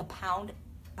I think a pound,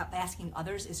 asking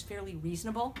others, is fairly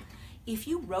reasonable. If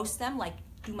you roast them, like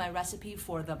do my recipe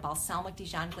for the balsamic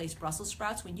Dijon glazed Brussels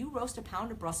sprouts, when you roast a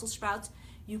pound of Brussels sprouts,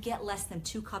 you get less than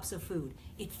 2 cups of food.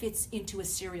 It fits into a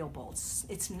cereal bowl.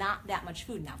 It's not that much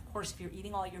food. Now, of course, if you're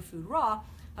eating all your food raw,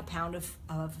 a pound of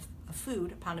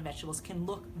food, a pound of vegetables can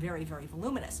look very, very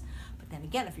voluminous. But then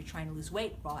again, if you're trying to lose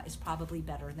weight, raw is probably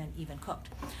better than even cooked.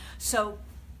 So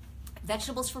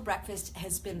vegetables for breakfast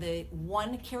has been the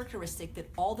one characteristic that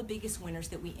all the biggest winners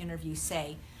that we interview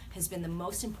say has been the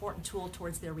most important tool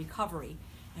towards their recovery.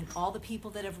 And all the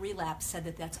people that have relapsed said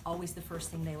that that's always the first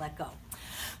thing they let go.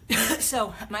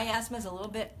 So my asthma is a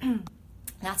little bit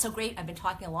not so great. I've been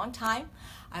talking a long time.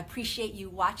 I appreciate you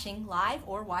watching live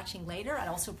or watching later. I'd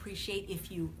also appreciate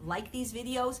if you like these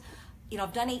videos.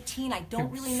 I've done 18. I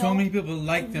don't really know. So many people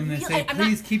like them. They say,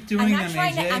 please keep doing them,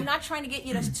 AJ. I'm not trying to get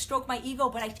you to stroke my ego,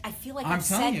 but I feel like I've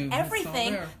said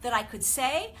everything that I could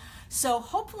say. So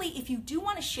hopefully, if you do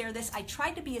want to share this, I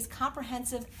tried to be as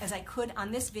comprehensive as I could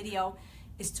on this video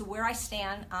as to where I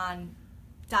stand on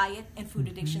diet and food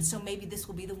addiction. So maybe this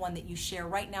will be the one that you share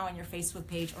right now on your Facebook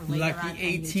page or later on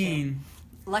YouTube. 18.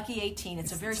 Lucky 18.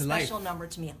 It's a very special number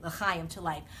to me. L'chaim, to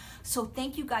life. So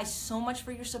thank you guys so much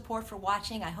for your support, for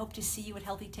watching. I hope to see you at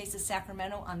Healthy Taste of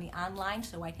Sacramento on the online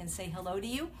so I can say hello to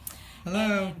you.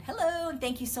 Hello. Hello, and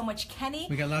thank you so much, Kenny.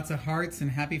 We got lots of hearts and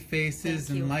happy faces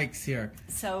and likes here.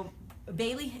 So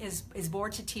Bailey is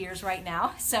bored to tears right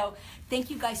now. So thank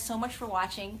you guys so much for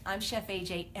watching. I'm Chef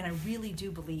AJ, and I really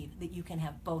do believe that you can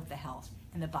have both the health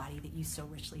and the body that you so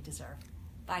richly deserve.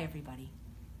 Bye, everybody.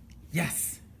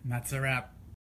 Yes, and that's a wrap.